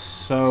work.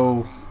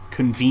 So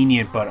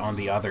convenient, but on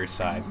the other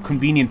side.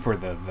 Convenient for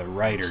the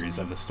writers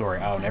of the story.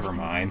 Oh, never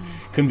mind.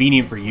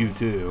 Convenient for This you way,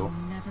 too.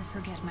 I'll never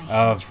forget my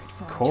Of hatred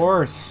for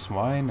course.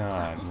 Why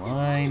not? Just as Why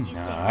long as you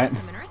stay away not?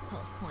 from an earth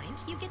pulse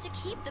point, you get to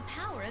keep the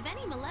power of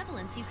any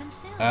malevolence you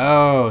consume.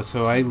 Oh,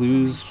 so I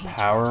lose hatred.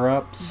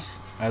 power-ups? Yes.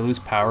 I lose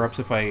power-ups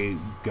if I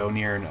go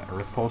near an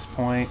Earth Pulse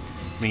point?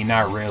 I mean,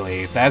 not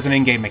really. If that was an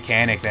in-game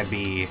mechanic, that'd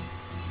be...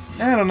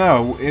 I don't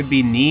know. It'd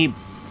be neat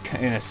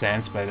in a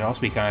sense, but it'd also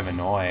be kind of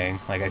annoying.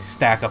 Like, I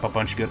stack up a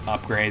bunch of good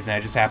upgrades, and I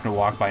just happen to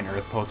walk by an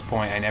Earth Pulse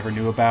point I never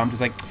knew about. I'm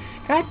just like,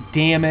 God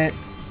damn it.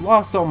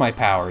 Lost all my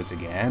powers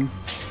again.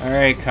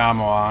 Alright,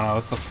 come on.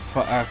 What the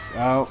fuck?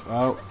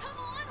 Oh.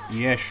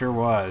 Yeah, sure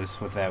was,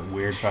 with that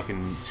weird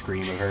fucking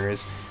scream of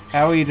hers.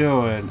 How are you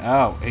doing?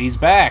 Oh, he's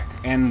back,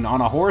 and on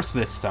a horse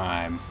this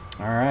time.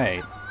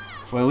 Alright.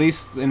 Well, at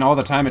least in all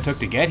the time it took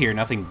to get here,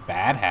 nothing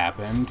bad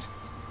happened.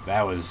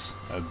 That was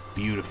a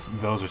beautiful...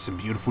 Those are some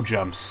beautiful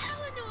jumps.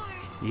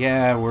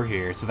 Yeah, we're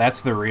here. So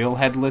that's the real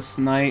Headless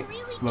Knight?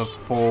 The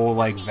full,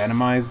 like,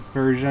 Venomized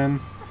version?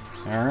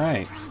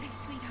 Alright. Promise,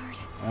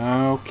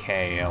 sweetheart.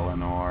 Okay,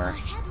 Eleanor. A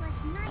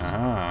headless knight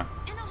Uh-huh.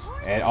 and a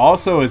horse. It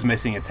also is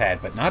missing its head,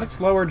 but not its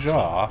lower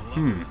jaw.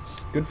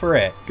 Good for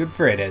it. Good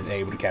for it is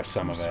able to catch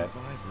some of it.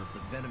 Survivor of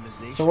the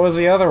venomization So what was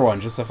the other one?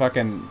 Just a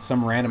fucking...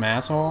 some random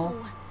asshole?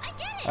 Oh, I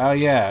get it. Oh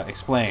yeah,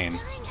 explain. The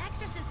dying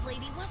exorcist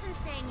lady wasn't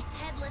saying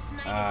headless knight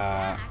is Uh,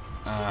 back.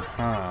 She was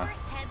uh-huh. going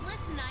for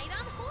headless knight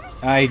on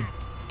horseback.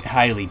 I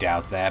highly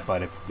doubt that,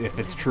 but if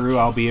it's true,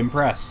 I'll be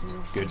impressed.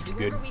 Good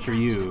for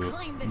you,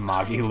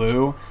 Moggy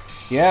Lou.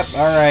 Yep,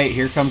 alright,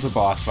 here comes a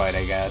boss fight,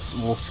 I guess.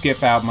 We'll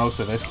skip out most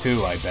of this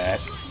too, I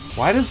bet.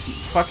 Why does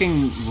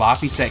fucking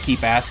Laphicet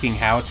keep asking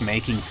how it's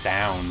making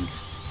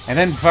sounds? And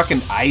then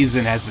fucking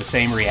Eisen has the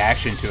same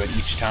reaction to it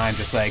each time,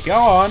 just like, go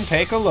on,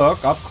 take a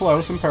look, up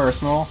close and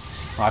personal.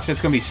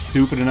 Laphicet's gonna be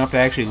stupid enough to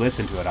actually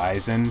listen to it,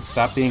 Eisen.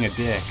 Stop being a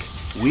dick.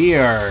 We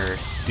are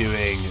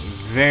doing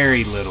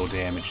very little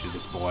damage to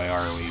this boy,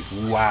 are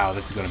we? Wow,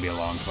 this is gonna be a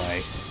long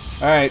fight.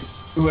 Alright,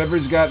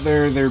 whoever's got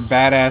their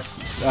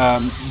badass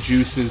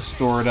juices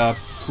stored up,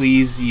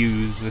 please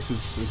use. This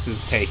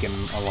is taking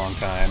a long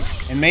time.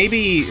 And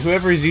maybe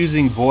whoever's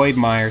using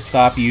Voidmire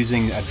stop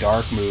using a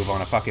dark move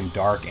on a fucking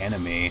dark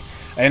enemy.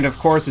 And of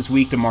course it's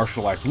weak to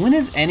martial arts. When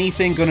is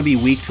anything going to be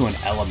weak to an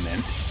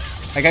element?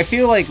 Like, I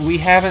feel like we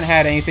haven't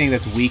had anything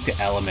that's weak to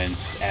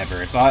elements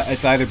ever.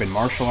 It's either been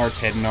martial arts,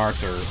 hidden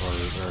arts, or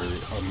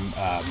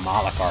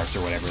Moloch arts,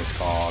 or whatever it's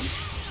called.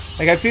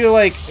 Like, I feel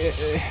like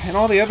in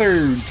all the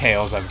other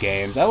Tales of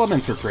games,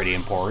 elements are pretty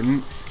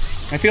important.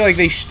 I feel like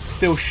they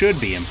still should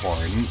be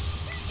important.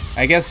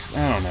 I guess,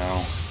 I don't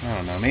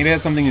know. Maybe it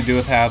has something to do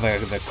with how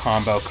the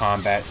combo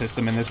combat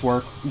system in this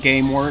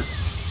game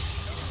works.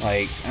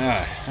 Like,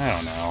 I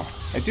don't know.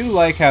 I do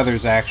like how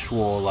there's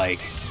actual, like,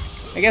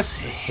 I guess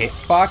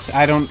hitbox.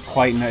 I don't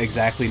quite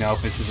exactly know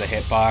if this is a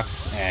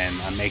hitbox, and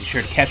I'm making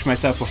sure to catch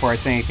myself before I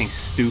say anything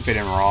stupid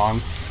and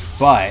wrong.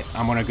 but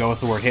I'm going to go with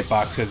the word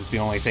hitbox because it's the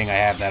only thing I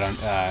have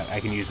that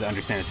I can use to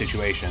understand the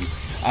situation.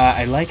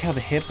 I like how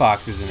the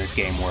hitboxes in this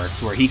game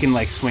works, where he can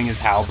like swing his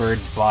halberd,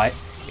 but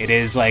it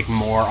is like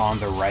more on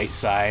the right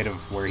side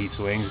of where he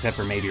swings, except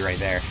for maybe right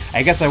there.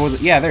 I guess I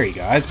wasn't, yeah, there you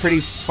go. I was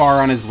pretty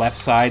far on his left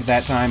side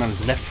that time, on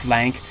his left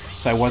flank,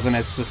 so I wasn't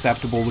as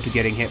susceptible to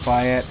getting hit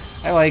by it.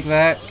 I like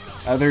that.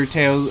 Other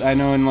Tales, I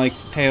know in like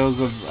Tales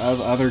of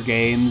other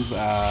games,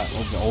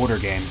 older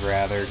games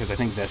rather, because I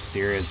think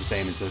Berseria is the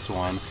same as this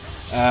one.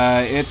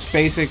 It's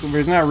basic.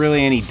 There's not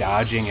really any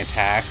dodging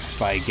attacks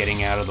by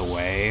getting out of the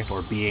way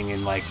or being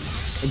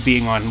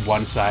on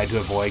one side to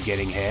avoid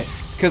getting hit.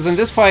 Because in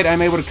this fight,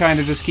 I'm able to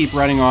kind of just keep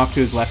running off to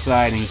his left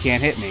side, and he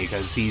can't hit me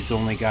because he's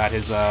only got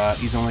his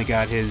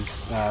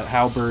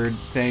halberd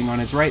thing on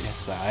his right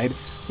side.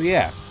 So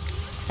yeah.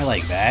 I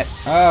like that.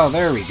 Oh,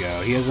 there we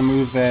go. He has a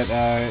move that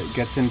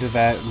gets into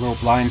that little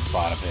blind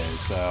spot of his,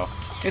 so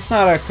it's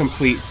not a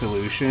complete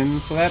solution,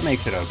 so that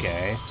makes it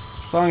okay.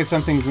 As long as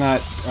something's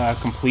not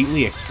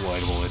completely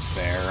exploitable, it's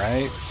fair,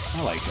 right?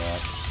 I like that.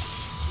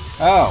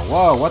 Oh,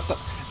 whoa, what the...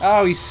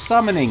 Oh, he's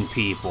summoning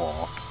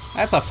people.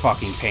 That's a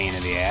fucking pain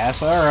in the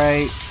ass.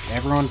 Alright,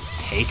 everyone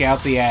take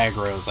out the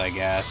aggros, I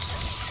guess.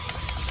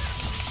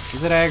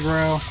 Is it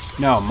aggro?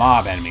 No,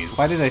 mob enemies.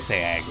 Why did I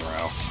say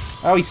aggro?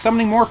 Oh, he's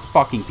summoning more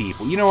fucking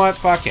people. You know what?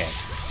 Fuck it.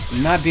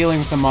 I'm not dealing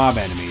with the mob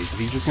enemies. If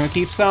he's just gonna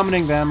keep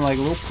summoning them like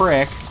a little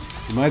prick,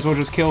 you might as well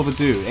just kill the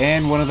dude.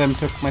 And one of them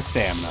took my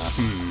stamina.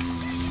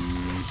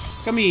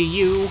 Come here,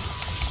 you.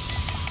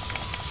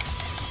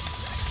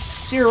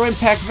 Zero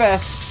impact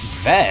vest.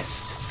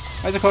 Vest?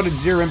 Why is it called a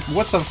zero impact?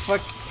 What the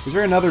fuck? Is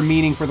there another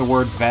meaning for the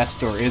word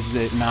vest, or is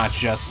it not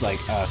just like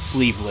a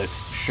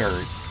sleeveless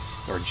shirt?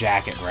 Or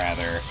jacket,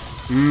 rather.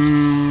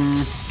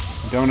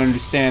 Don't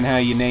understand how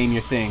you name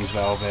your things,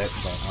 Velvet,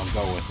 but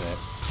I'll go with it.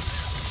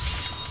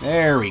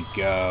 There we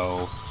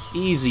go.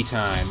 Easy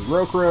time.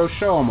 Rokuro,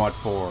 show him what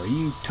for.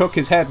 You took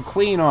his head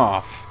clean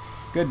off.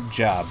 Good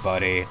job,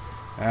 buddy.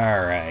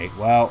 Alright,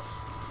 well,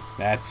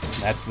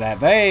 that's that.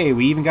 Hey,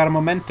 we even got a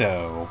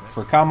memento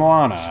for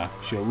Kamoana.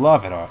 She'll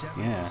love it.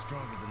 Yeah.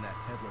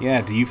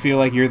 Yeah, do you feel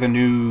like you're the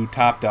new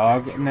top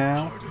dog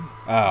now?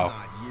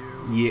 Oh.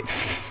 Yeah.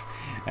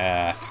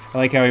 I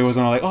like how he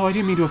wasn't all like, oh, I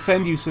didn't mean to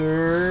offend you,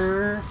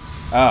 sir.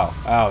 Oh,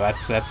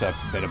 that's a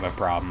bit of a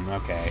problem.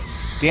 Okay.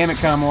 Damn it,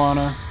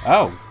 Kamoana.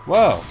 Oh,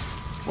 whoa.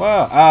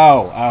 Whoa.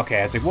 Oh, okay.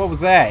 I was like, what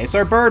was that? It's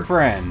our bird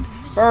friend.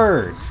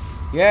 Bird.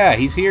 Yeah,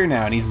 he's here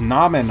now, and he's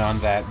nomming on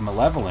that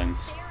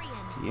malevolence.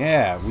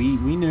 Yeah, we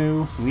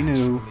knew. We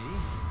knew.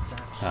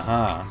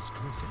 Uh-huh.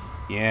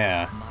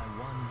 Yeah.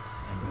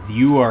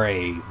 You are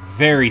a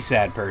very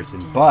sad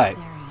person, but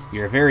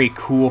you're a very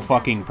cool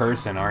fucking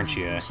person, aren't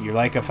you? You're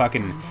like a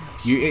fucking...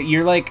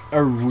 You're like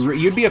a...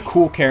 You'd be a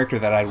cool character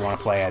that I'd want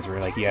to play as,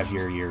 where like you have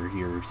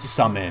your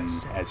summon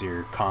as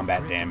your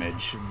combat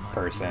damage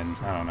person.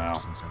 I don't know.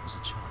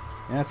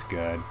 That's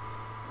good.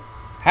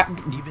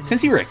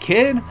 Since you were a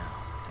kid?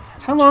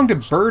 How long do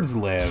birds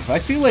live? I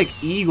feel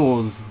like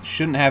eagles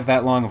shouldn't have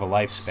that long of a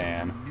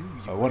lifespan.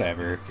 But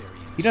whatever.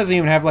 He doesn't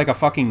even have like a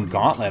fucking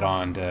gauntlet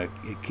on to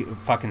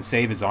fucking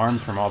save his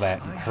arms from all that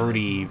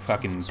hurdy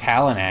fucking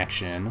talon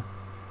action.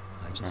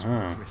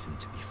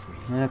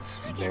 That's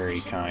very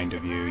kind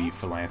of you, you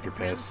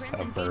philanthropist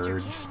of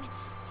birds.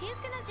 He's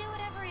gonna do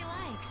whatever he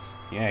likes.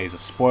 Yeah, he's a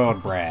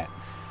spoiled brat.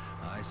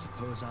 I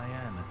suppose I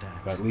am at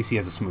that. But at least he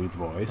has a smooth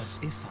voice.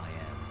 But if I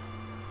am,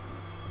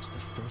 it's the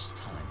first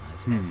time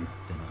I've ever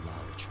been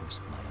allowed a choice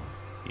of my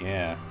own.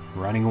 Yeah,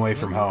 running away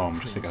from home,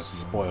 just like a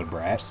spoiled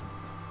brat.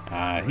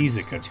 He's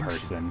a good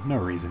person. No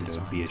reason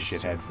to be a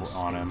shithead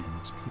on him.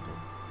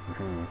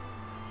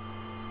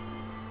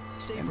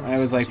 And I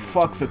was like,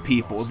 fuck the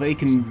people. They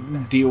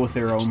can deal with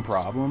their own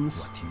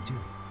problems. What do you do?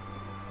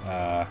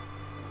 I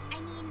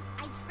mean,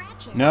 I'd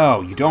scratch it.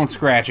 No, you don't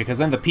scratch it, because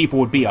then the people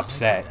would be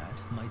upset.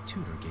 My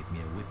tutor gave me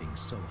a whipping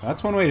so hard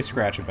That's one way to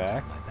scratch it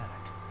back. my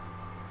back.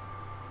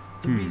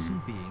 The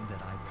reason being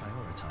that I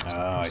prioritize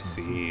Oh, I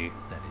personal see. food,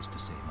 that is to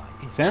say my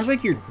itch Sounds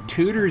like your over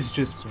tutor's necessity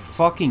just for service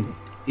fucking today.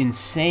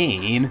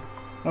 insane.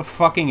 A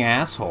fucking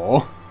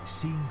asshole.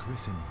 Seeing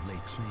Griffin lay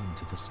claim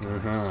to the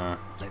skies,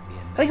 let me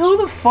Like, who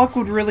the imagine fuck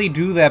would really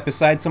do that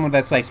besides someone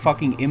that's, like,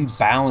 fucking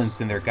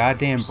imbalanced in their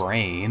goddamn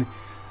brain?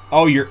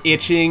 Oh, you're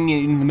itching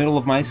in the middle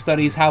of my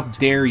studies? How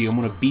dare you? I'm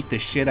gonna beat the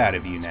shit out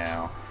of you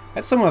now.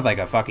 That's someone with, like,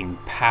 a fucking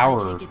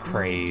power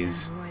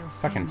craze.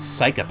 Fucking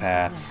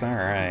psychopaths.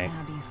 Alright.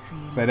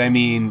 But, I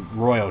mean,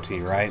 royalty,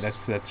 right?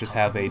 That's just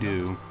how they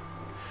do.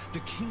 the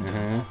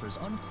kingdom offers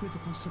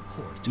unequivocal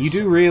support to You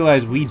do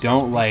realize we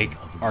don't like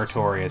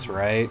Artorias,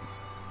 right?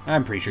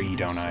 I'm pretty sure you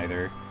don't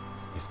either.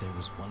 If there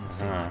was one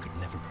thing I could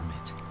never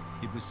permit,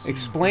 it was seeing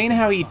Explain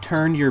how he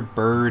turned your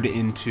bird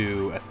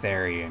into a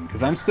Therian,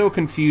 because I'm still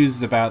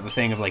confused about the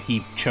thing of, like,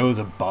 he chose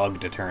a bug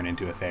to turn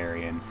into a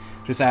Therian.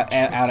 Just out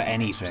of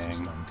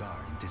anything. on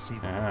guard and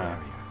disable the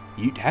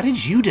barrier. How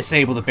did you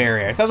disable the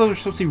barrier? I thought those were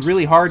supposed to be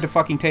really hard to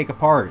fucking take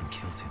apart.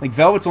 Like,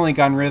 Velvet's only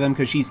gotten rid of them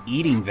because she's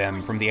eating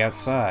them from the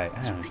outside.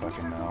 I don't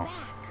fucking know.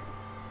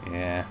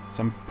 Yeah,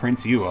 some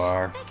prince you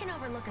are. They can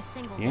overlook a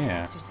single Yeah.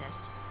 dead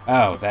exorcist.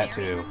 Oh, that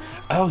too.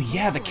 Oh,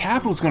 yeah, the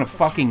capital's gonna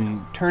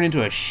fucking turn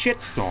into a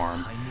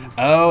shitstorm.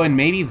 Oh, and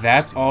maybe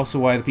that's also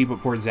why the people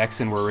at Port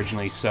Zexon were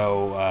originally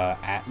so,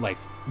 like,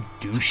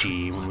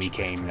 douchey when we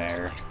came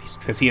there.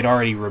 Because he had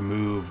already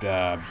removed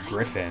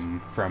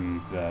Griffin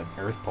from the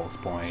Earth Pulse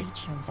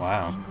point.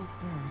 Wow.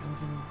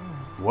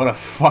 What a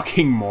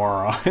fucking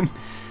moron.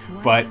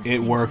 But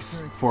it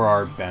works for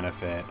our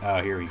benefit.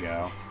 Oh, here we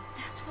go.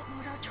 That's what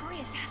Lord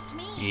Artorias asked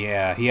me.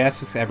 Yeah, he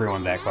asks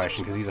everyone that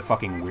question because he's a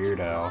fucking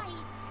weirdo.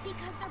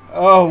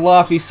 Oh,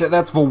 Luffy said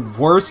that's the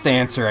worst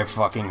answer I've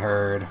fucking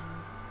heard.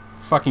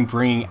 Fucking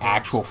bringing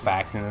actual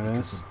facts into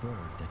this. A bird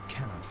that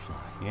cannot fly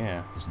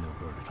Yeah. is no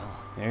bird at all.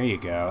 There you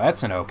go.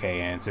 That's an okay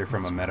answer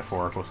from a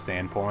metaphorical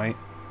standpoint.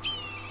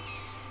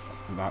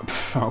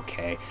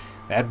 Okay.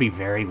 That'd be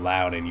very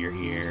loud in your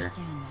ear.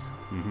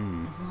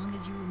 Mm-hmm. As long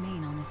as you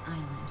remain on this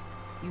island,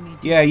 you may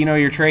do Yeah, you know,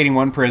 you're trading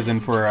one prison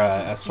for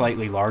a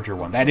slightly larger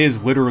one. That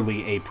is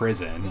literally a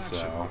prison,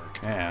 so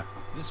yeah.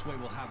 This way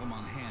we'll have him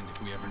on hand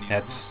if we ever need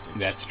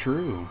That's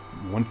true.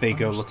 Wouldn't they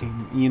go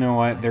looking? You know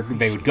what?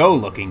 They would go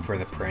looking for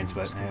the prince,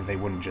 but they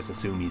wouldn't just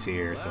assume he's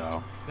here.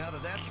 So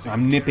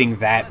I'm nipping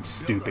that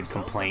stupid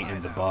complaint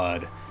in the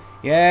bud.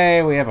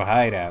 Yay, we have a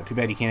hideout. Too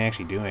bad you can't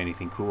actually do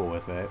anything cool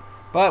with it.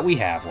 But we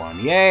have one.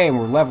 Yay, and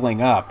we're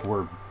leveling up.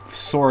 We're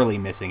sorely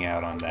missing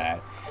out on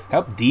that.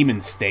 Help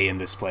demons stay in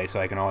this place so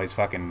I can always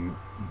fucking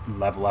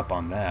level up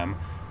on them.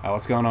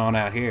 What's going on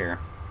out here?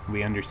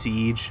 We under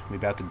siege? We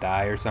about to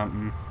die or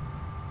something?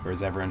 Or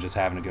is everyone just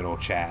having a good old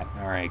chat?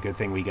 Alright, good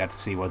thing we got to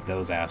see what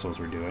those assholes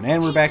were doing.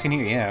 And we're back in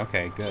here. Yeah,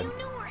 okay, Do good. you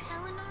know where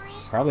Eleanor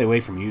is? Probably away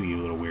from you, you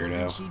little Wasn't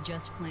weirdo. she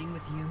just playing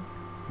with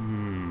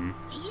you?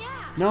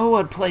 Yeah. No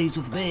one plays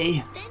with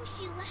me. Then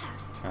she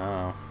left.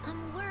 Oh,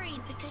 I'm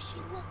worried because she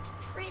looked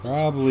pretty.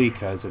 probably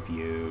because of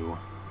you.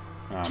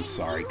 I'm Can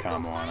sorry, you go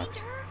Kamwana. find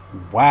her?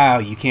 Wow,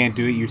 you can't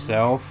do it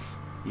yourself?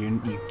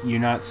 You're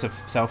not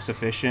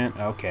self-sufficient?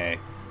 Okay.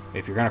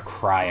 If you're gonna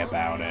cry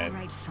about it.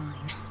 Alright, fine.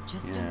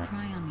 Just Yeah. don't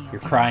cry on me, Your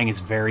okay? crying is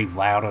very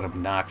loud and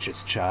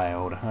obnoxious,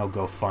 child. I'll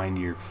go find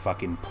your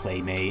fucking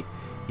playmate.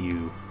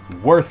 You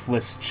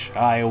worthless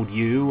child,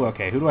 you.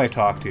 Okay, who do I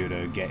talk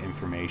to get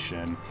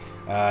information?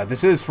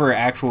 This is for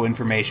actual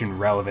information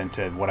relevant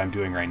to what I'm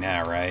doing right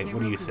now, right? Hey, What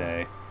do you Roku, say?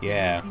 Have you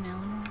Yeah. seen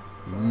Eleanor?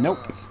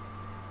 Nope.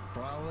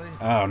 Probably.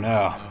 Oh,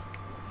 no.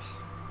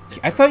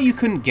 I thought you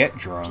couldn't get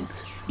drunk. Just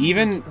try not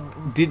Even... to go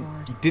Did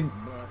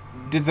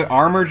overboard. the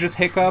armor just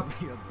hiccup?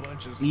 Be a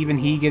bunch of Even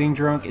he schools. getting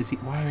drunk? Is he?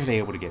 Why are they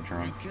able to get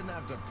drunk? We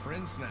kidnapped a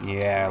prince now.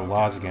 Yeah, Broke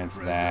laws out of against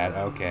prison. that.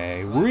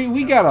 Okay, Fuck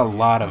we that. got a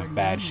lot of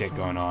bad shit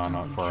going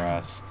on for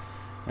us.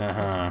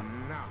 Uh-huh.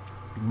 No.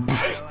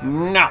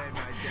 No!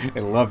 I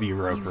love you,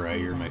 You Rokura.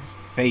 say You're my that,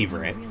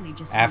 favorite. you really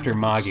just After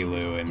want to be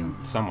Magulu don't and you?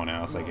 someone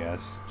else, I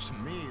guess. To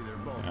me, they're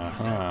both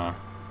Uh-huh.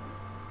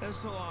 connected.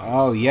 So long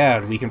Oh, as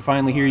yeah, we can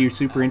finally hear your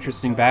super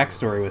interesting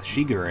backstory with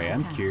Shigure.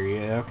 I'm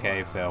curious.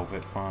 Okay,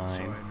 Velvet, fine.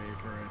 join me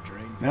for a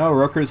drink. No,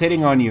 Rokura's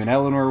hitting on you, and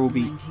Eleanor will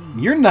be... 19.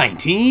 You're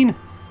 19?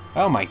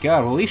 Oh my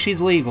god, well at least she's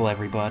legal,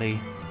 everybody.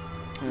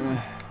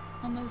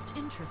 A most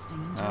interesting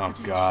Oh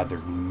interpretation. god, they're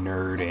What do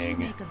you nerding.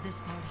 make of this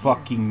part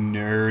Fucking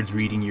nerds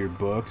reading your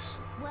books.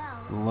 Well,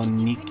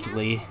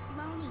 Lonically.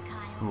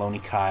 Lonely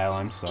Kyle,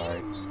 I'm sorry.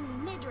 I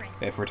mean midriff.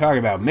 If we're talking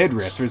about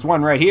midriffs, there's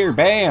one right here.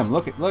 Bam!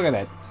 Look at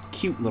that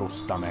cute little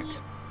stomach.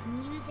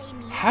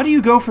 How do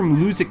you go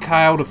from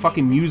Kyle to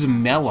fucking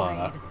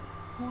Musamella?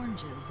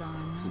 Oranges are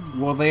nummy.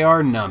 Well, they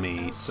are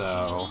nummy,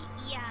 so...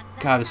 Yeah,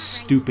 that's God, not this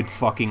right stupid either.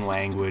 fucking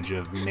language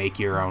of make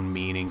your own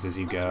meanings as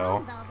you What's go.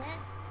 wrong, Velvet?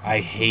 I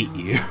hate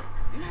you. No,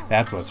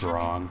 That's I what's haven't.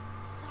 wrong.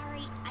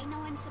 Sorry, I know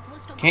I'm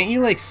supposed to Can't watch you,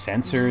 her. like,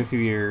 censor Yes, through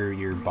your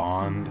Hide somewhere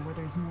bond? where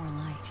there's more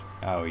light.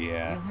 Oh, You'll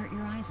yeah. hurt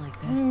your eyes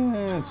like this.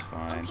 That's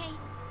fine.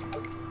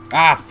 Okay.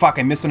 Ah, fuck,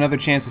 I missed another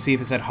chance to see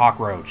if it said Hawk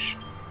Roach.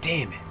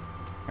 Damn it.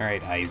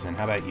 Alright, Aizen,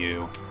 how about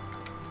you?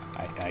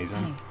 Aizen?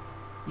 Hey,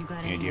 you got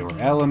Any any idea where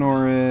idea?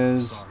 Eleanor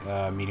is?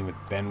 Meeting with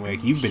Are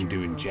Benwick. you You've been sure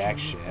doing you're jack okay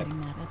with shit.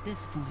 getting that at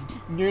this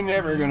point? You're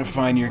never gonna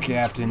find your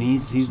captain.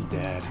 He's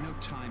dead. I know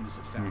time is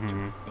a factor,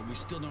 Mhm. but we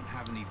still don't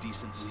have any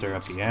decent Stir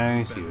up leads. the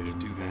ice. Better You to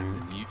do that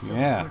than you. So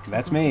yeah, this works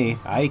that's for both of me. us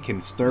then. I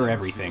can stir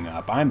everything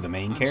up. I'm the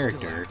main I'm still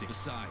character. active.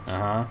 Besides,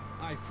 Uh-huh.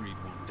 I freed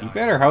one You dice.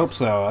 better hope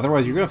so,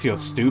 otherwise you're gonna feel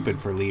stupid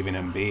for leaving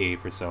him be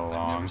for so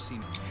long.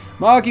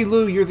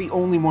 Magilu, you're the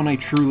only one I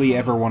truly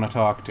ever want to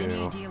talk Any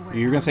to. idea where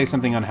You're gonna say Eleanor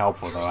something is?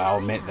 unhelpful though, I'll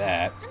admit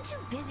that. I'm too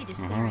busy to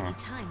spare Mhm. any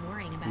time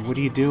worrying about What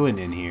are you anyone doing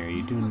else. in here? You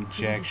You doing look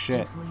jack pretty shit.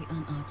 distinctly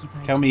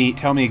unoccupied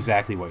Tell to me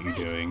exactly what you're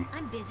Right. doing.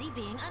 I'm busy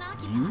being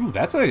unoccupied. Ooh,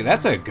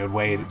 that's a good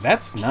way.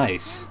 That's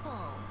nice. Simple.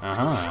 When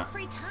Uh-huh. you have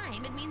free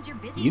time, it means you're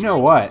busy You know trying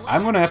to what? blow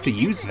I'm gonna up have to any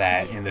use business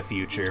that to do. in the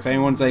future. If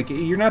anyone's like,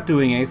 you're not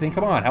doing anything,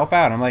 come on, help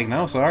out. I'm like,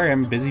 no, sorry,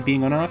 I'm busy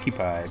being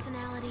unoccupied.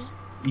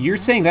 You're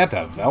saying that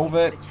to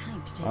Velvet?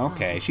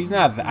 Okay, she's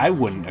not. I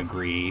wouldn't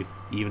agree.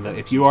 Even though,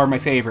 if you are my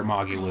favorite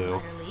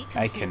Magilu,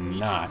 I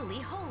cannot.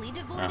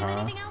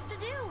 Uh-huh.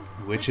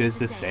 Which is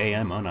to say,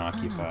 I'm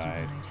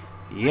unoccupied.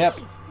 Yep,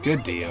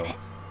 good deal.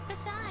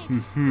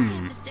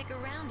 have to stick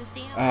around to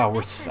see how Oh,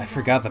 I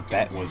forgot the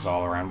bet was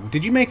all around.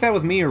 Did you make that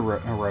with me or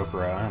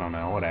Rokura? I don't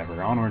know,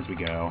 whatever. Onwards we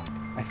go.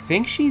 I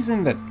think she's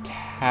in the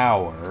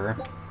tower,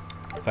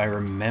 if I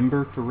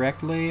remember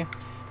correctly.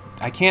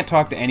 I can't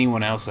talk to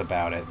anyone else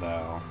about it,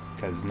 though,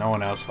 because no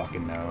one else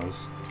fucking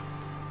knows.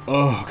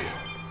 Ugh.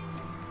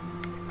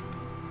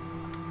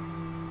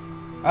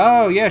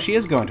 Oh, yeah, she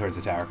is going towards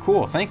the tower.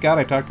 Cool, thank God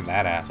I talked to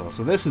that asshole.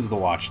 So this is the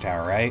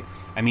watchtower, right?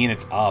 I mean,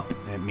 it's up.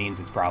 It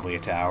means it's probably a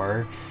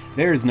tower.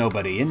 There's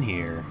nobody in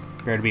here.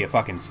 Better to be a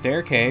fucking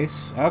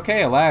staircase.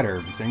 Okay, a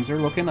ladder. Things are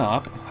looking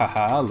up.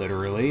 Haha,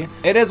 literally.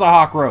 It is a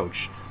hawk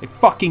roach. I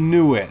fucking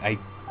knew it. I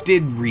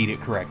did read it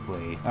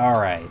correctly.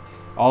 Alright.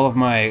 All of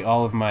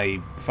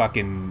my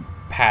fucking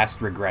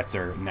past regrets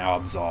are now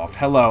absolved.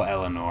 Hello,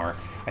 Eleanor.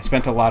 I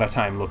spent a lot of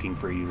time looking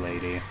for you,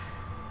 lady.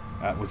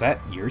 Was that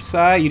your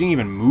sigh? You didn't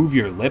even move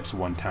your lips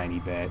one tiny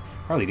bit.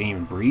 Probably didn't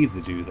even breathe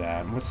to do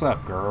that. What's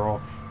up,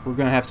 girl? We're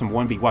gonna have some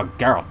 1v1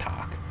 girl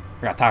talk.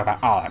 We're gonna talk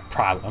about all our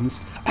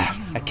problems.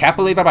 I can't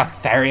believe I'm a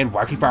Therian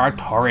working for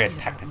Artorias,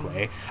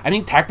 technically. I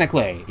mean,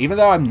 technically. Even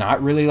though I'm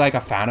not really, like,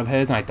 a fan of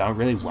his and I don't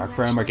really work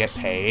for him or get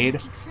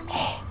paid.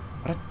 Oh,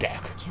 what a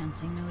dick. Can't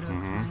say no to a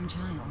crying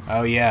child.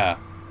 Oh, yeah.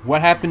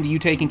 What happened to you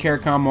taking care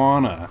of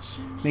Kamwana?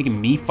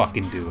 Making me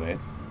fucking do it.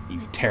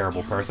 You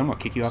terrible person. I'm gonna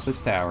kick you off this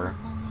tower.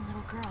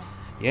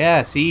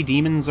 Yeah, see,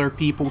 demons are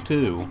people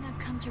too.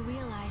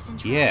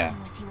 Yeah.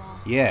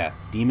 Yeah,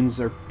 demons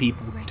are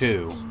people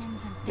too.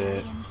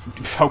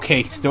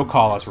 Okay, still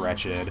call us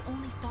wretched.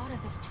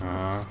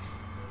 I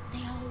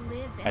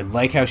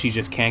like how she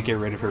just can't get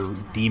rid of her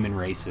demon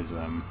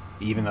racism,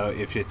 even though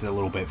if it's a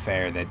little bit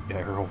fair that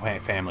her whole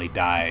family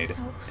died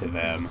to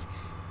them.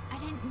 I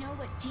didn't know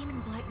what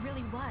demon blight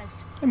really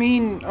was. I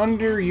mean,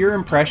 under your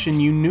impression,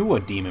 you knew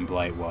what demon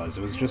blight was.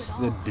 It was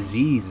just a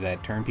disease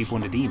that turned people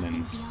into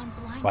demons.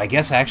 Well, I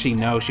guess actually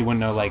no, she wouldn't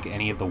know like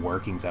any of the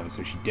workings of it,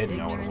 so she didn't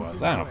know what it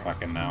was. I don't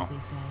fucking know.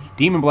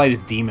 Demon blight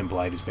is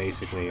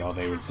basically all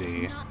they would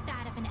see.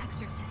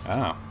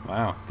 Oh,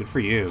 wow, good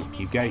for you.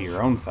 You've got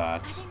your own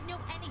thoughts. I didn't know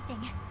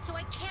anything, so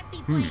I can't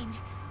be blamed.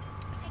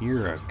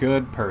 You're a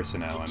good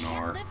person,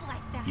 Eleanor.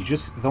 You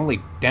just, the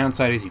only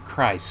downside is you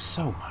cry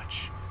so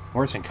much.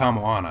 Worse than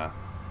Kamwana.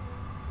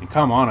 And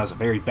Kamwana's a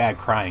very bad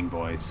crying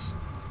voice.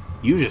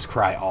 You just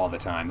cry all the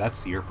time.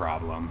 That's your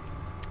problem.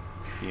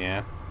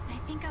 Yeah. I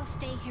think I'll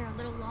stay here a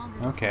little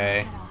longer.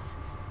 Okay. Head off.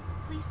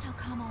 Please tell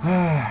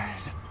Kamwana.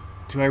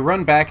 Do I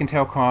run back and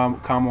tell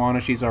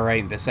Kamwana she's alright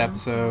in this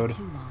episode?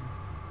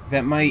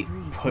 That might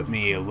put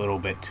me a little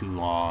bit too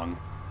long.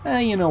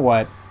 You know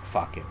what?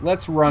 Fuck it.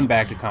 Let's run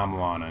back to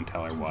Kamwana and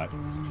tell her what.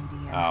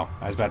 Oh,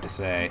 I was about to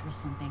say.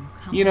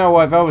 You know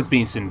what? Velvet's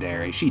being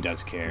tsundere. She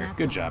does care.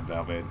 Good job,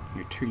 Velvet.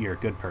 You're a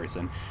good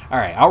person.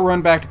 Alright, I'll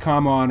run back to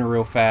Kamwana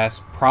real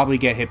fast. Probably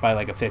get hit by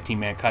like a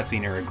 15-minute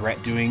cutscene and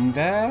regret doing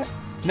that.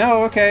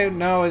 No, okay.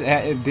 No,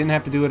 it didn't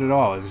have to do it at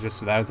all. It was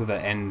just, that was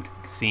the end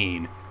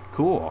scene.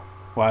 Cool.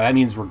 Well, that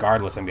means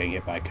regardless I'm getting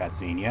hit by a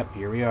cutscene. Yep,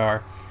 here we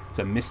are. It's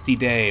a misty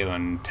day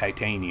on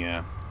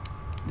Titania.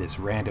 This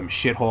random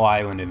shithole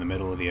island in the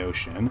middle of the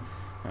ocean.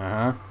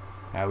 Uh-huh.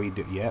 How we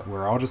do? Yeah,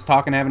 we're all just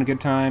talking, having a good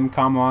time.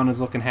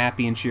 Kamwana's looking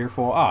happy and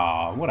cheerful.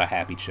 Aw, what a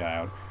happy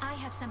child. I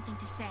have something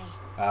to say.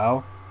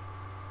 Oh?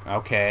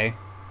 Okay.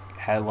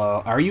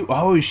 Hello. Are you...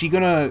 Oh, is she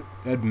gonna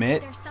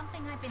admit? There's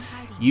something I've been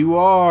hiding. You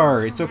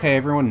are. It's okay,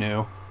 everyone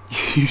knew.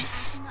 You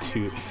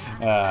stupid.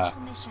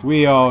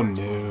 We all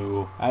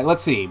knew.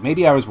 Let's see.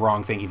 Maybe I was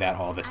wrong thinking that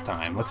all this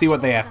time. Let's see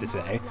what they have to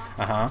say.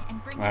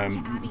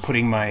 I'm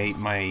putting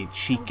my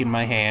cheek in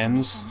my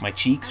hands. My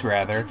cheeks,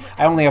 rather.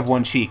 I only have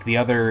one cheek. The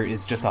other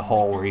is just a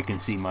hole where you can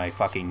see my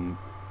fucking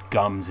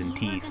gums and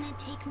teeth.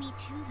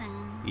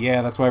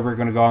 Yeah, that's why we're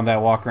gonna go on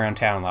that walk around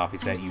town,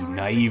 Laphicet, you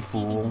naive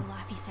fool.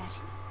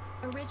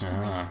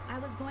 Originally, I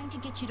was going to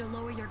get you to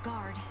lower your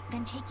guard,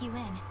 then take you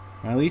in.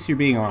 Well, at least you're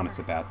being honest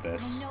about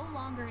this. I no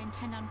longer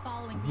intend on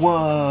following.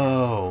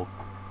 Whoa!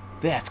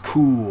 That's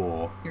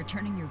cool. You're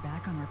turning your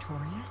back on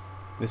Artorias?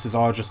 This is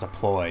all just a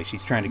ploy.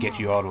 She's trying to get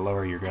you all to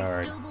lower your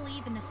guard. I still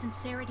believe in the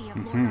sincerity of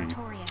Lord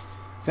Artorias.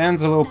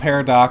 Sounds a little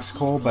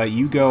paradoxical, but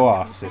you go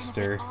off,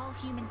 sister. All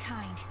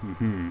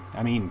humankind.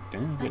 I mean,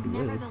 But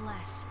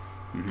nevertheless,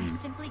 I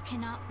simply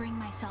cannot bring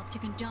myself to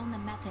condone the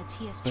methods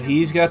he has chosen. But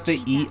he's got to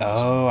the achieve that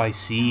Oh, I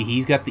see.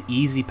 He's got the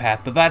easy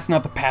path, but that's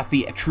not the path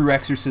the true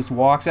exorcist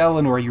walks.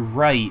 Eleanor, you're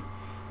right.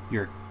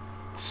 You're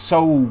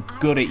so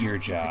good at your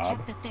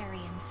job.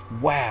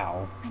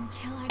 Wow.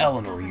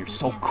 Eleanor, you're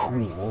so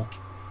cool.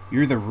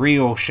 You're the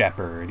real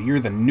shepherd. You're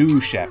the new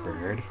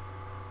shepherd.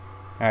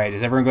 Alright,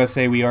 is everyone going to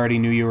say we already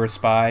knew you were a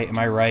spy? Am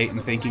I right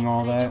in thinking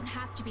all that?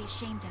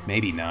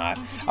 Maybe not.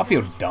 I'll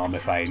feel dumb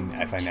if I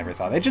never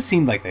thought. It just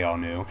seemed like they all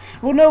knew.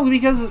 Well, no,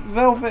 because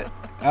Velvet...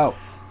 Oh.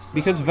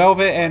 Because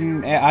Velvet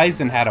and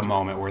Eisen had a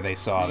moment where they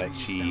saw that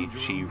she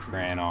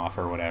ran off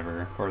or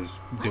whatever. Or was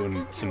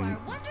doing some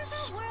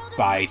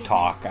spy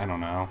talk. I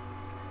don't know.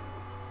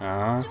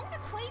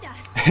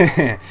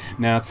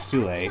 No, it's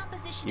too late.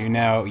 You're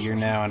now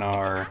in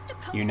our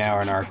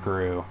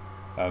crew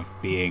of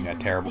being a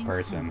terrible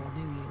person.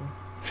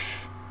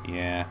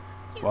 Yeah.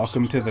 You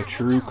Welcome should to be the glad I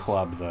true don't.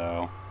 club,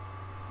 though.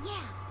 Yeah.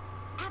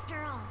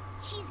 After all,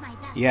 she's my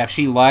best. Yeah, if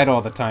she lied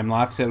all the time,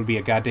 Laugh said it would be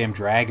a goddamn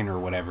dragon or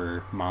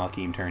whatever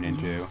Malakim turned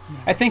into. Yes,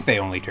 I think they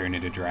only turn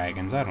into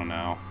dragons. I don't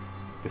know.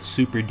 The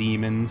super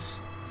demons.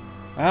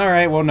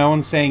 Alright, well, no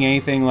one's saying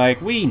anything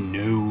like, we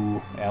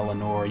knew,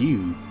 Eleanor,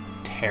 you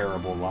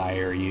terrible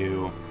liar,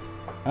 you.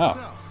 Oh. So,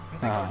 I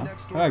think our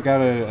next Oh, I got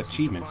order an of business is to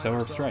achievement, find Sower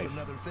of ourselves Strife.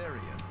 another Therian.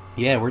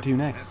 Yeah, where to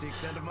next? That's the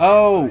extent of my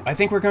Oh, insight. I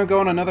think we're gonna go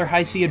on another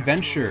high sea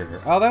adventure.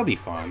 Oh, that'll be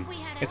fun.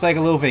 It's like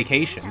a little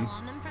vacation.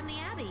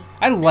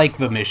 I like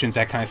the missions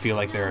that kind of feel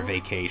like they're a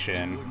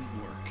vacation.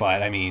 Wouldn't work.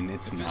 But, I mean,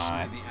 it's Officially,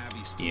 not. the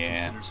Abbey still Yeah.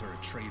 considers her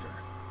a traitor.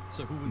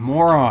 So who would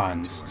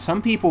Morons. to her?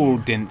 Some people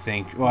didn't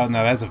think... Well,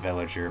 no, as a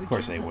villager, of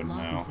course they can't put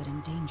wouldn't know. Loftus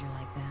in danger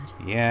like that.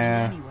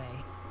 Yeah. And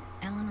anyway,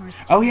 Eleanor's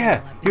Oh, yeah.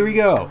 still up Here in we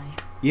the go. sky.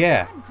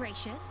 Yeah.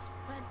 Ungracious,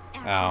 but Oh.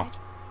 accurate.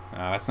 Oh,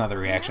 that's not the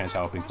reaction I was You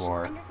know that hoping special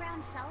for.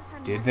 underground cell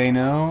from Did they yesterday?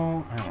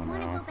 know? I I don't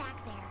want to know. go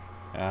back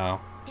there. Oh.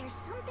 There's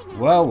something I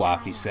Well, wanna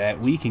try Waffy set,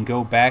 out. we can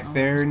go back Alright,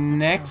 there let's go.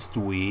 next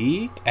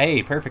week.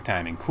 Hey, perfect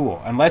timing.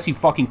 Cool. Unless you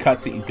fucking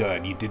cutscene.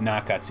 Good. You did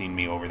not cutscene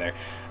me over there.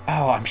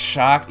 Oh, I'm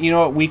shocked. You know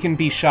what? We can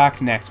be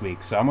shocked next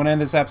week. So I'm going to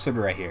end this episode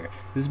right here.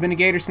 This has been a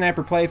Gator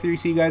Sniper playthrough.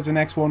 See you guys in the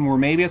next one, where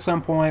maybe at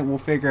some point we'll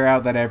figure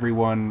out that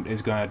everyone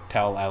is going to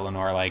tell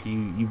Eleanor, like,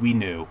 we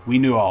knew. We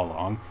knew all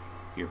along.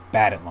 You're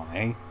bad at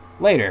lying.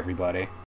 Later, everybody.